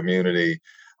international community,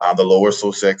 the lower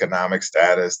socioeconomic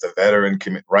status, the veteran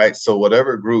community, right? So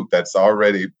whatever group that's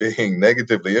already being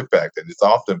negatively impacted, it's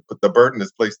often the burden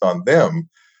is placed on them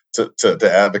to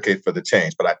advocate for the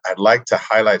change. But I'd like to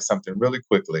highlight something really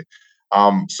quickly.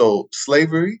 So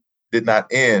slavery did not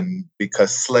end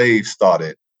because slaves thought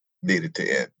it needed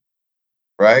to end,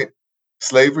 right?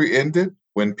 Slavery ended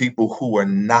when people who were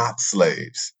not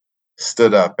slaves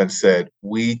stood up and said,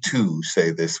 we too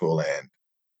say this will end.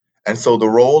 And so the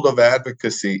role of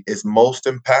advocacy is most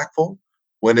impactful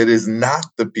when it is not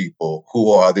the people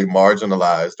who are the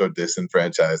marginalized or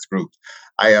disenfranchised groups.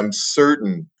 I am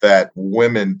certain that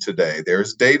women today,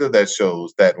 there's data that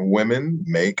shows that women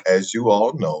make, as you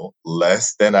all know,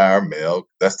 less than their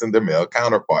male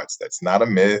counterparts. That's not a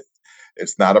myth.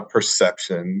 It's not a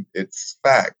perception. It's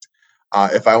fact.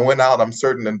 If I went out, I'm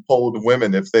certain, and polled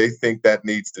women if they think that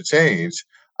needs to change,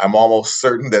 I'm almost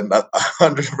certain that not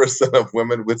 100% of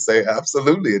women would say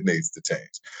absolutely it needs to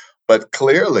change. But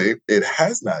clearly, it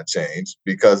has not changed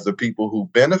because the people who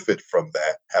benefit from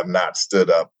that have not stood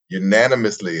up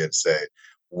unanimously and said,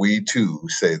 we too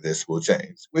say this will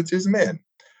change, which is men.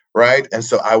 Right. And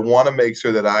so I want to make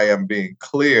sure that I am being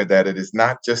clear that it is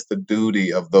not just the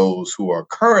duty of those who are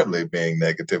currently being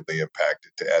negatively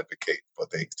impacted to advocate for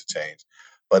things to change,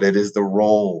 but it is the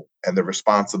role and the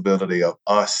responsibility of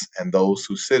us and those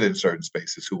who sit in certain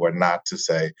spaces who are not to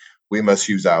say, we must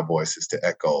use our voices to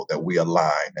echo that we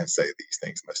align and say these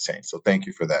things must change. So thank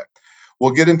you for that.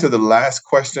 We'll get into the last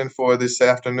question for this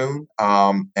afternoon,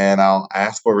 and I'll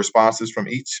ask for responses from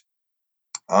each.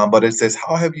 But it says,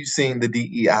 how have you seen the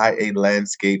DEIA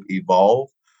landscape evolve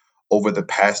over the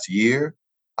past year?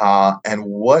 And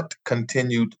what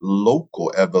continued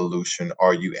local evolution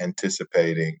are you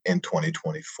anticipating in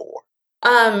 2024?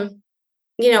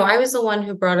 I was the one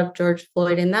who brought up George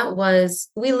Floyd, and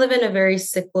we live in a very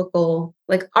cyclical,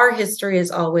 like our history is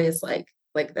always like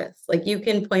this. Like you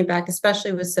can point back,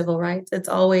 especially with civil rights, it's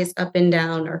always up and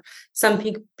down, or some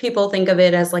people think of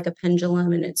it as like a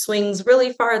pendulum and it swings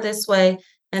really far this way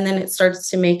and then it starts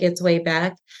to make its way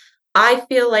back. I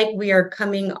feel like we are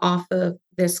coming off of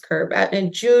this curve.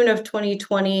 In June of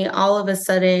 2020, all of a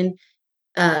sudden,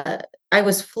 I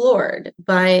was floored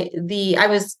by I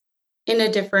was in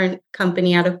a different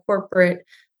company, at a corporate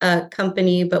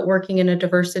company, but working in a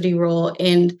diversity role.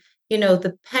 And,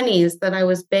 the pennies that I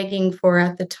was begging for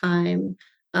at the time,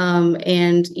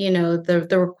 and,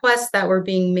 the requests that were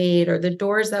being made or the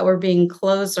doors that were being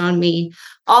closed on me,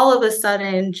 all of a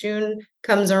sudden, June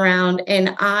comes around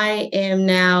and I am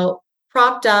now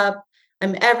propped up.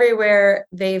 I'm everywhere.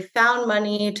 They've found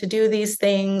money to do these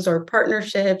things, or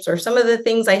partnerships, or some of the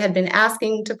things I had been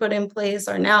asking to put in place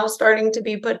are now starting to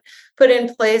be put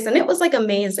in place. And it was like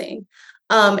amazing.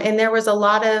 And there was a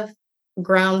lot of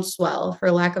groundswell,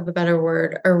 for lack of a better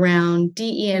word, around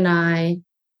DE&I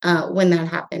when that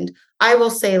happened. I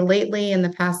will say lately in the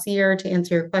past year, to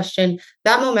answer your question,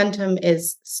 that momentum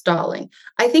is stalling.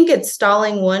 I think it's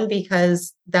stalling, one,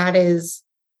 because that is,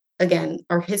 again,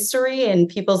 our history and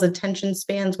people's attention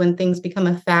spans. When things become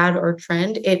a fad or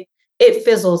trend, it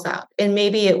fizzles out. And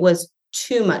maybe it was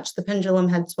too much. The pendulum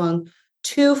had swung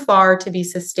too far to be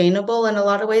sustainable in a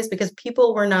lot of ways, because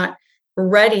people were not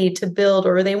ready to build,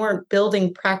 or they weren't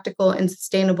building practical and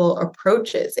sustainable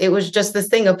approaches. It was just this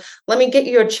thing of, let me get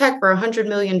you a check for $100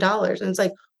 million. And it's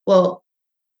like, well,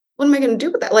 what am I going to do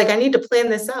with that? Like, I need to plan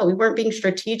this out. We weren't being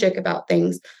strategic about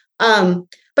things. But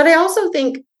I also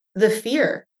think the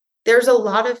fear, there's a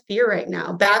lot of fear right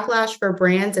now. Backlash for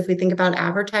brands, if we think about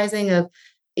advertising, of,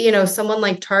 someone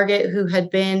like Target, who had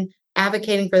been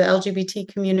advocating for the LGBT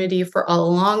community for a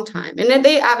long time. And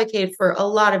they advocate for a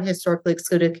lot of historically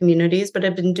excluded communities, but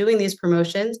have been doing these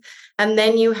promotions. And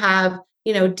then you have,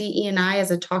 DE&I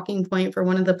as a talking point for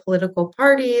one of the political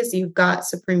parties. You've got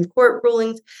Supreme Court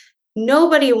rulings.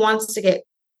 Nobody wants to get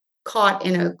caught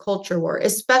in a culture war,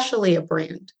 especially a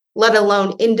brand, let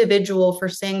alone individual, for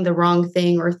saying the wrong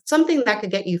thing or something that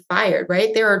could get you fired,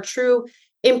 right? There are true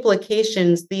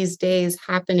implications these days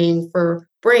happening for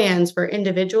brands, for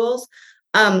individuals.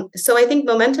 So I think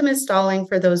momentum is stalling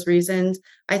for those reasons.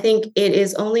 I think it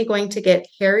is only going to get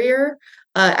hairier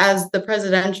as the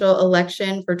presidential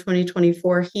election for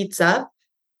 2024 heats up.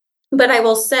 But I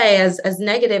will say, as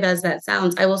negative as that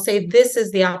sounds, I will say this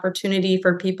is the opportunity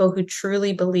for people who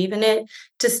truly believe in it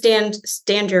to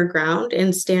stand your ground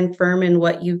and stand firm in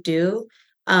what you do.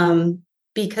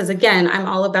 Because again, I'm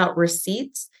all about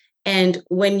receipts. And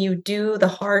when you do the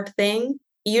hard thing,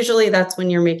 usually that's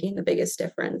when you're making the biggest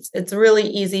difference. It's really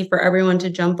easy for everyone to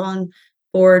jump on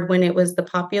board when it was the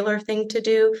popular thing to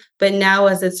do. But now,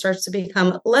 as it starts to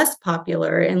become less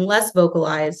popular and less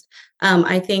vocalized,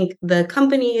 I think the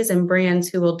companies and brands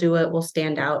who will do it will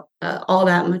stand out all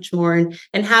that much more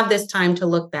and have this time to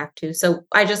look back to. So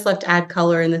I just left add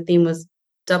color, and the theme was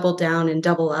double down and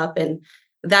double up. And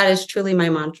that is truly my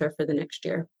mantra for the next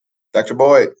year. Dr.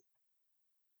 Boyd,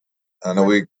 I know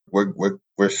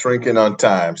we're shrinking on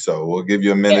time, so we'll give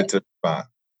you a minute to respond.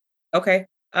 Okay.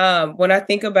 When I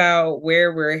think about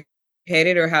where we're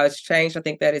headed or how it's changed, I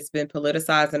think that it's been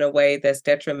politicized in a way that's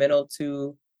detrimental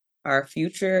to our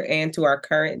future and to our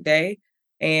current day.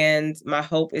 And my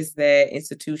hope is that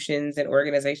institutions and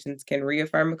organizations can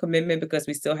reaffirm a commitment, because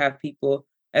we still have people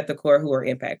at the core who are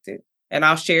impacted. And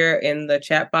I'll share in the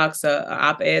chat box an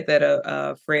op-ed that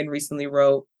a friend recently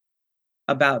wrote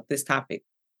about this topic.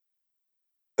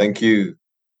 Thank you.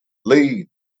 Leigh.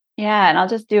 Yeah, and I'll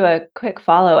just do a quick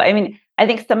follow. I mean, I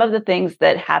think some of the things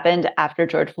that happened after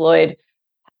George Floyd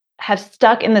have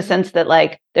stuck in the sense that,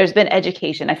 like, there's been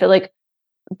education. I feel like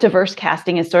diverse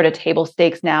casting is sort of table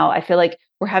stakes now. I feel like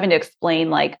we're having to explain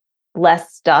like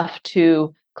less stuff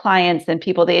to clients and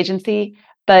people at the agency,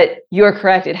 but you're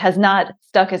correct. It has not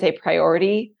stuck as a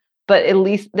priority, but at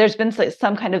least there's been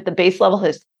some kind of, the base level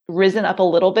has risen up a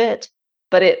little bit,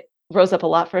 but it rose up a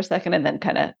lot for a second and then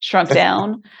kind of shrunk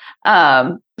down.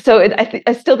 I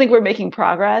still think we're making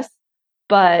progress,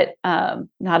 but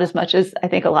not as much as I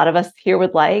think a lot of us here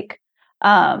would like.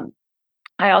 I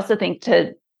also think,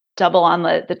 to double on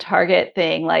the Target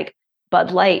thing, like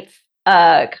Bud Light's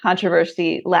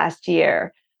controversy last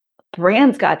year,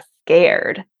 brands got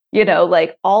scared,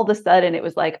 like all of a sudden it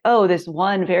was like, oh, this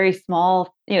one very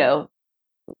small,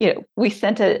 we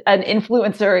sent an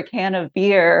influencer a can of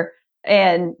beer,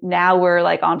 and now we're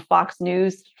like on Fox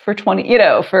News for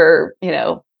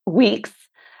weeks.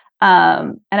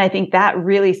 And I think that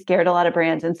really scared a lot of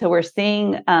brands. And so we're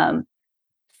seeing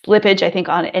slippage, I think,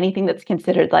 on anything that's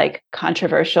considered like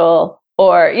controversial,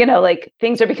 or, like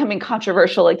things are becoming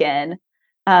controversial again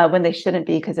when they shouldn't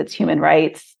be, because it's human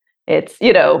rights. It's,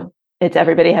 it's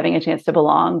everybody having a chance to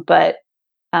belong. But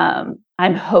I'm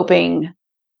hoping,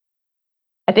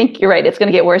 I think you're right, it's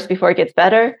going to get worse before it gets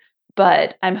better.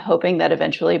 But I'm hoping that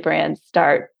eventually brands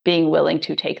start being willing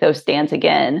to take those stands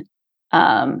again,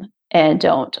 and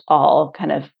don't all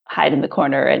kind of hide in the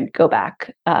corner and go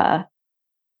back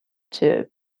to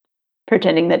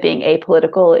pretending that being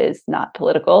apolitical is not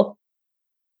political.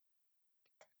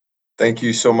 Thank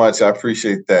you so much. I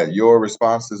appreciate that. Your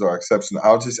responses are exceptional.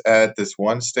 I'll just add this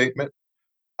one statement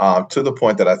to the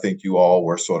point that I think you all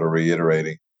were sort of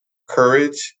reiterating.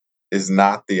 Courage is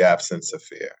not the absence of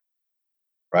fear,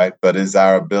 right? But is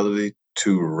our ability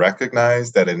to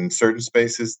recognize that in certain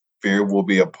spaces, fear will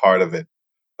be a part of it,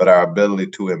 but our ability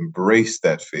to embrace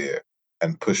that fear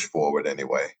and push forward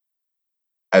anyway.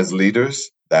 As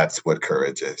leaders, that's what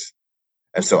courage is.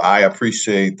 And so I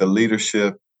appreciate the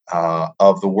leadership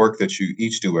of the work that you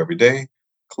each do every day.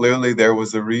 Clearly, there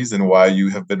was a reason why you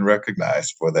have been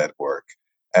recognized for that work.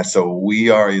 And so we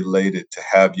are elated to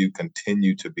have you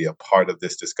continue to be a part of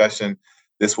this discussion.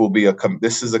 This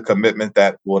is a commitment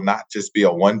that will not just be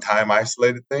a one-time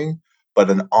isolated thing, but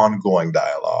an ongoing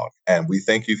dialogue. And we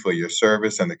thank you for your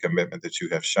service and the commitment that you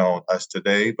have shown us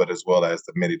today, but as well as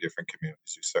the many different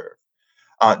communities you serve.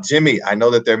 Jimmy, I know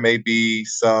that there may be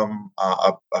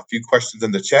a few questions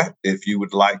in the chat. If you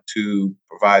would like to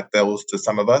provide those to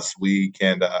some of us, we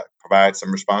can provide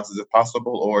some responses if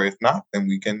possible, or if not, then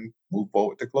we can move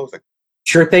forward to closing.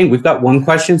 Sure thing. We've got one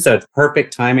question, so it's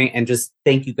perfect timing. And just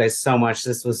thank you guys so much.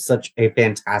 This was such a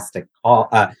fantastic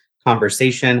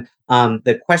conversation.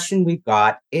 The question we've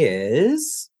got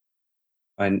is,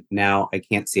 and now I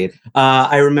can't see it.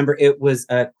 I remember it was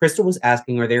Crystal was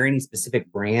asking, are there any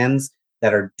specific brands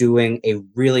that are doing a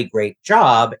really great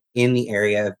job in the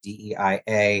area of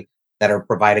DEIA that are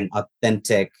providing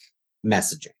authentic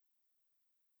messaging?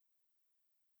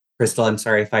 Crystal, I'm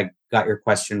sorry if I got your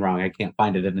question wrong. I can't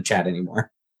find it in the chat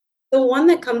anymore. The one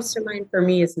that comes to mind for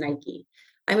me is Nike.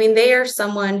 I mean, they are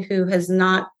someone who has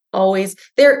not always,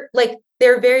 they're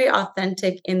very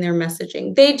authentic in their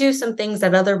messaging. They do some things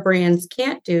that other brands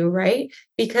can't do, right?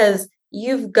 Because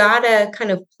you've got to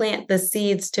kind of plant the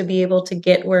seeds to be able to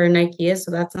get where Nike is. So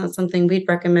that's not something we'd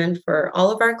recommend for all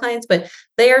of our clients, but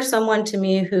they are someone to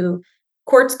me who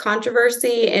courts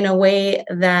controversy in a way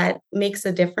that makes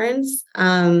a difference,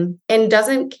 and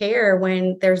doesn't care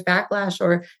when there's backlash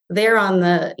or they're on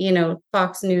the,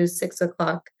 Fox News 6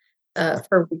 o'clock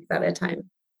for weeks at a time.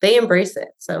 They embrace it.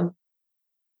 So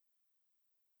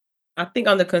I think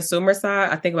on the consumer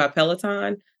side, I think about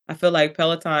Peloton. I feel like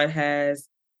Peloton has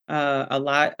a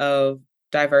lot of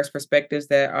diverse perspectives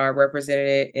that are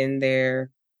represented in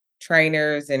their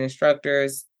trainers and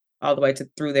instructors, all the way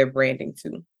through their branding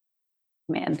too.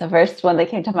 Man, the first one that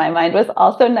came to my mind was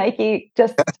also Nike,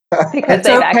 just because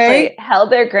they've actually held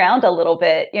their ground a little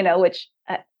bit, which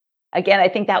again, I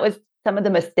think that was some of the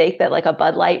mistake that like a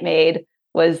Bud Light made,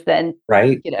 was then,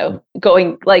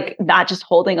 going like not just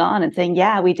holding on and saying,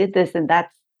 yeah, we did this and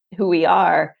that's who we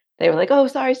are. They were like, oh,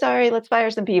 sorry, let's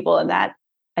fire some people. And that,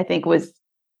 I think, was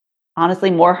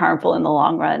honestly more harmful in the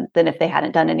long run than if they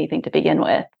hadn't done anything to begin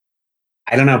with.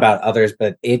 I don't know about others,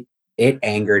 but it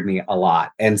angered me a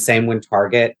lot. And same when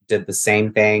Target did the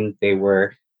same thing. They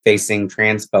were facing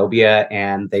transphobia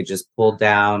and they just pulled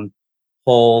down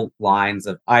whole lines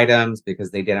of items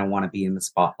because they didn't want to be in the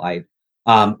spotlight.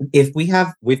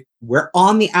 We're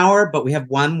on the hour, but we have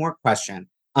one more question.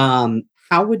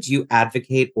 How would you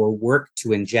advocate or work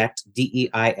to inject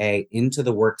DEIA into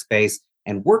the workspace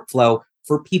and workflow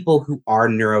for people who are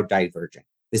neurodivergent?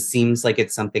 This seems like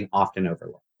it's something often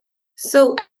overlooked.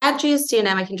 So at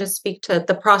GSD&M, I can just speak to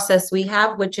the process we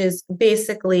have, which is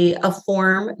basically a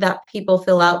form that people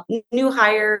fill out, new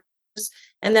hires,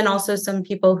 and then also some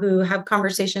people who have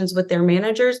conversations with their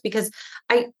managers, because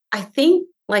I think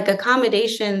like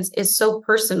accommodations is so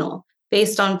personal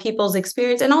based on people's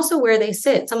experience and also where they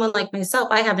sit. Someone like myself,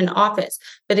 I have an office,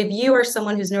 but if you are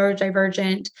someone who's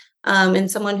neurodivergent, and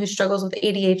someone who struggles with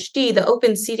ADHD, the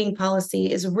open seating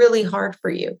policy is really hard for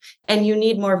you, and you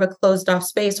need more of a closed off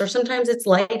space, or sometimes it's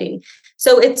lighting.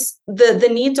 So it's the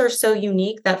needs are so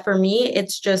unique that for me,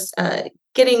 it's just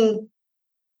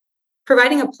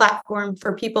providing a platform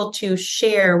for people to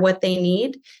share what they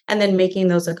need and then making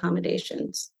those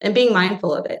accommodations and being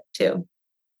mindful of it too.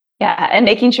 Yeah, and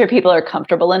making sure people are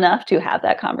comfortable enough to have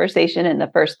that conversation in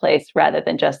the first place rather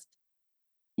than just,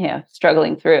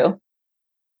 struggling through.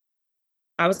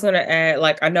 I was going to add,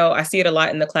 I know I see it a lot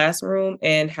in the classroom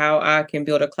and how I can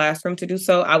build a classroom to do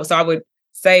so. I would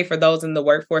say for those in the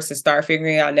workforce to start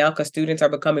figuring out now, because students are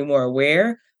becoming more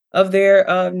aware of their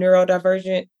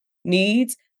neurodivergent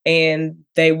needs, and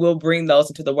they will bring those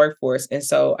into the workforce. And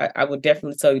so I would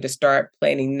definitely tell you to start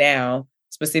planning now.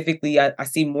 Specifically, I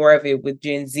see more of it with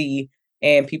Gen Z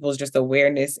and people's just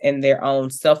awareness and their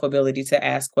own self-ability to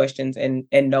ask questions and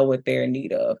know what they're in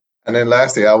need of. And then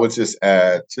lastly, I would just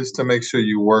add, just to make sure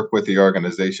you work with the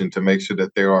organization to make sure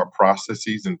that there are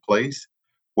processes in place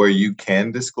where you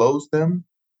can disclose them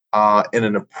in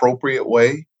an appropriate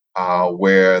way,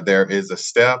 where there is a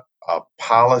step, a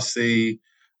policy,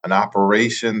 an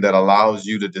operation that allows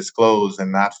you to disclose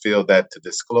and not feel that to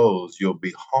disclose, you'll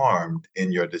be harmed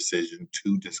in your decision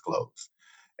to disclose.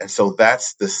 And so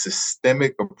that's the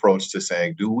systemic approach to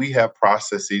saying, do we have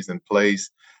processes in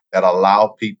place that allow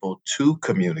people to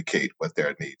communicate what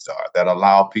their needs are, that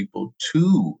allow people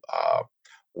to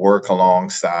work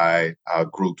alongside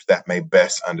groups that may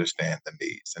best understand the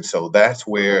needs? And so that's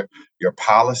where your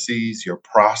policies, your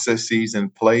processes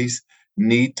in place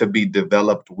need to be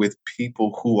developed with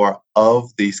people who are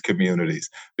of these communities,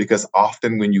 because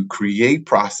often when you create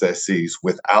processes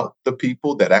without the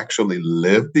people that actually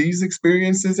live these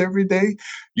experiences every day,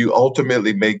 you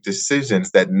ultimately make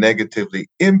decisions that negatively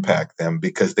impact them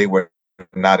because they were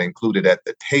not included at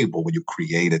the table when you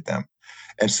created them.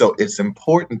 And so it's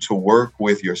important to work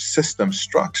with your system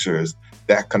structures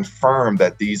that confirm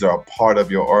that these are a part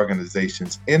of your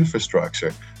organization's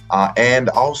infrastructure. And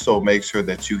also make sure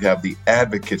that you have the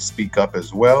advocates speak up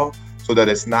as well, so that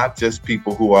it's not just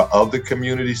people who are of the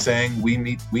community saying we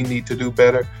need to do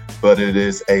better, but it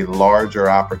is a larger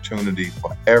opportunity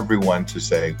for everyone to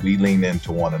say we lean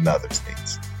into one another's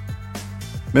needs.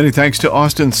 Many thanks to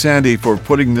Austin Sandy for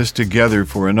putting this together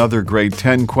for another great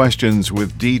 10 questions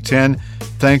with D10.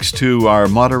 Thanks to our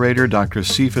moderator, Dr.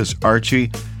 Cephas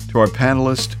Archie, to our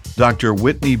panelist, Dr.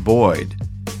 Whitnee Boyd,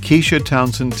 Keesha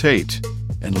Townsend Taitt,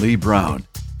 and Leigh Browne.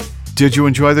 Did you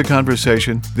enjoy the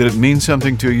conversation? Did it mean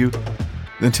something to you?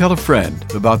 Then tell a friend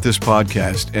about this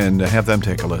podcast and have them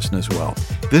take a listen as well.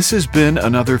 This has been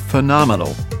another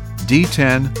phenomenal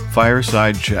D10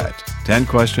 Fireside Chat. 10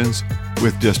 questions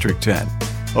with District 10.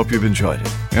 Hope you've enjoyed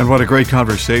it. And what a great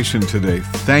conversation today.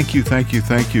 Thank you to our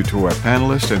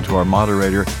panelists and to our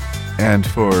moderator, and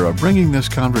for bringing this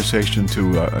conversation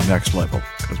to a next level,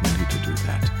 because we need to do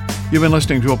that. You've been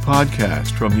listening to a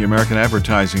podcast from the American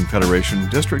Advertising Federation,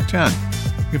 District 10.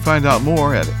 You can find out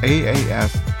more at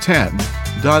aaf10.org.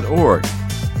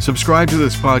 Subscribe to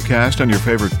this podcast on your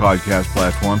favorite podcast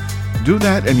platform. Do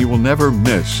that and you will never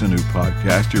miss a new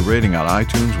podcast. Your rating on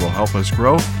iTunes will help us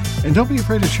grow. And don't be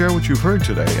afraid to share what you've heard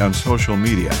today on social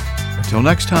media. Until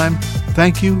next time,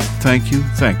 thank you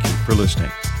for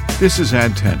listening. This is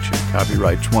Attention,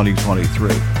 copyright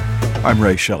 2023. I'm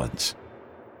Ray Schillens.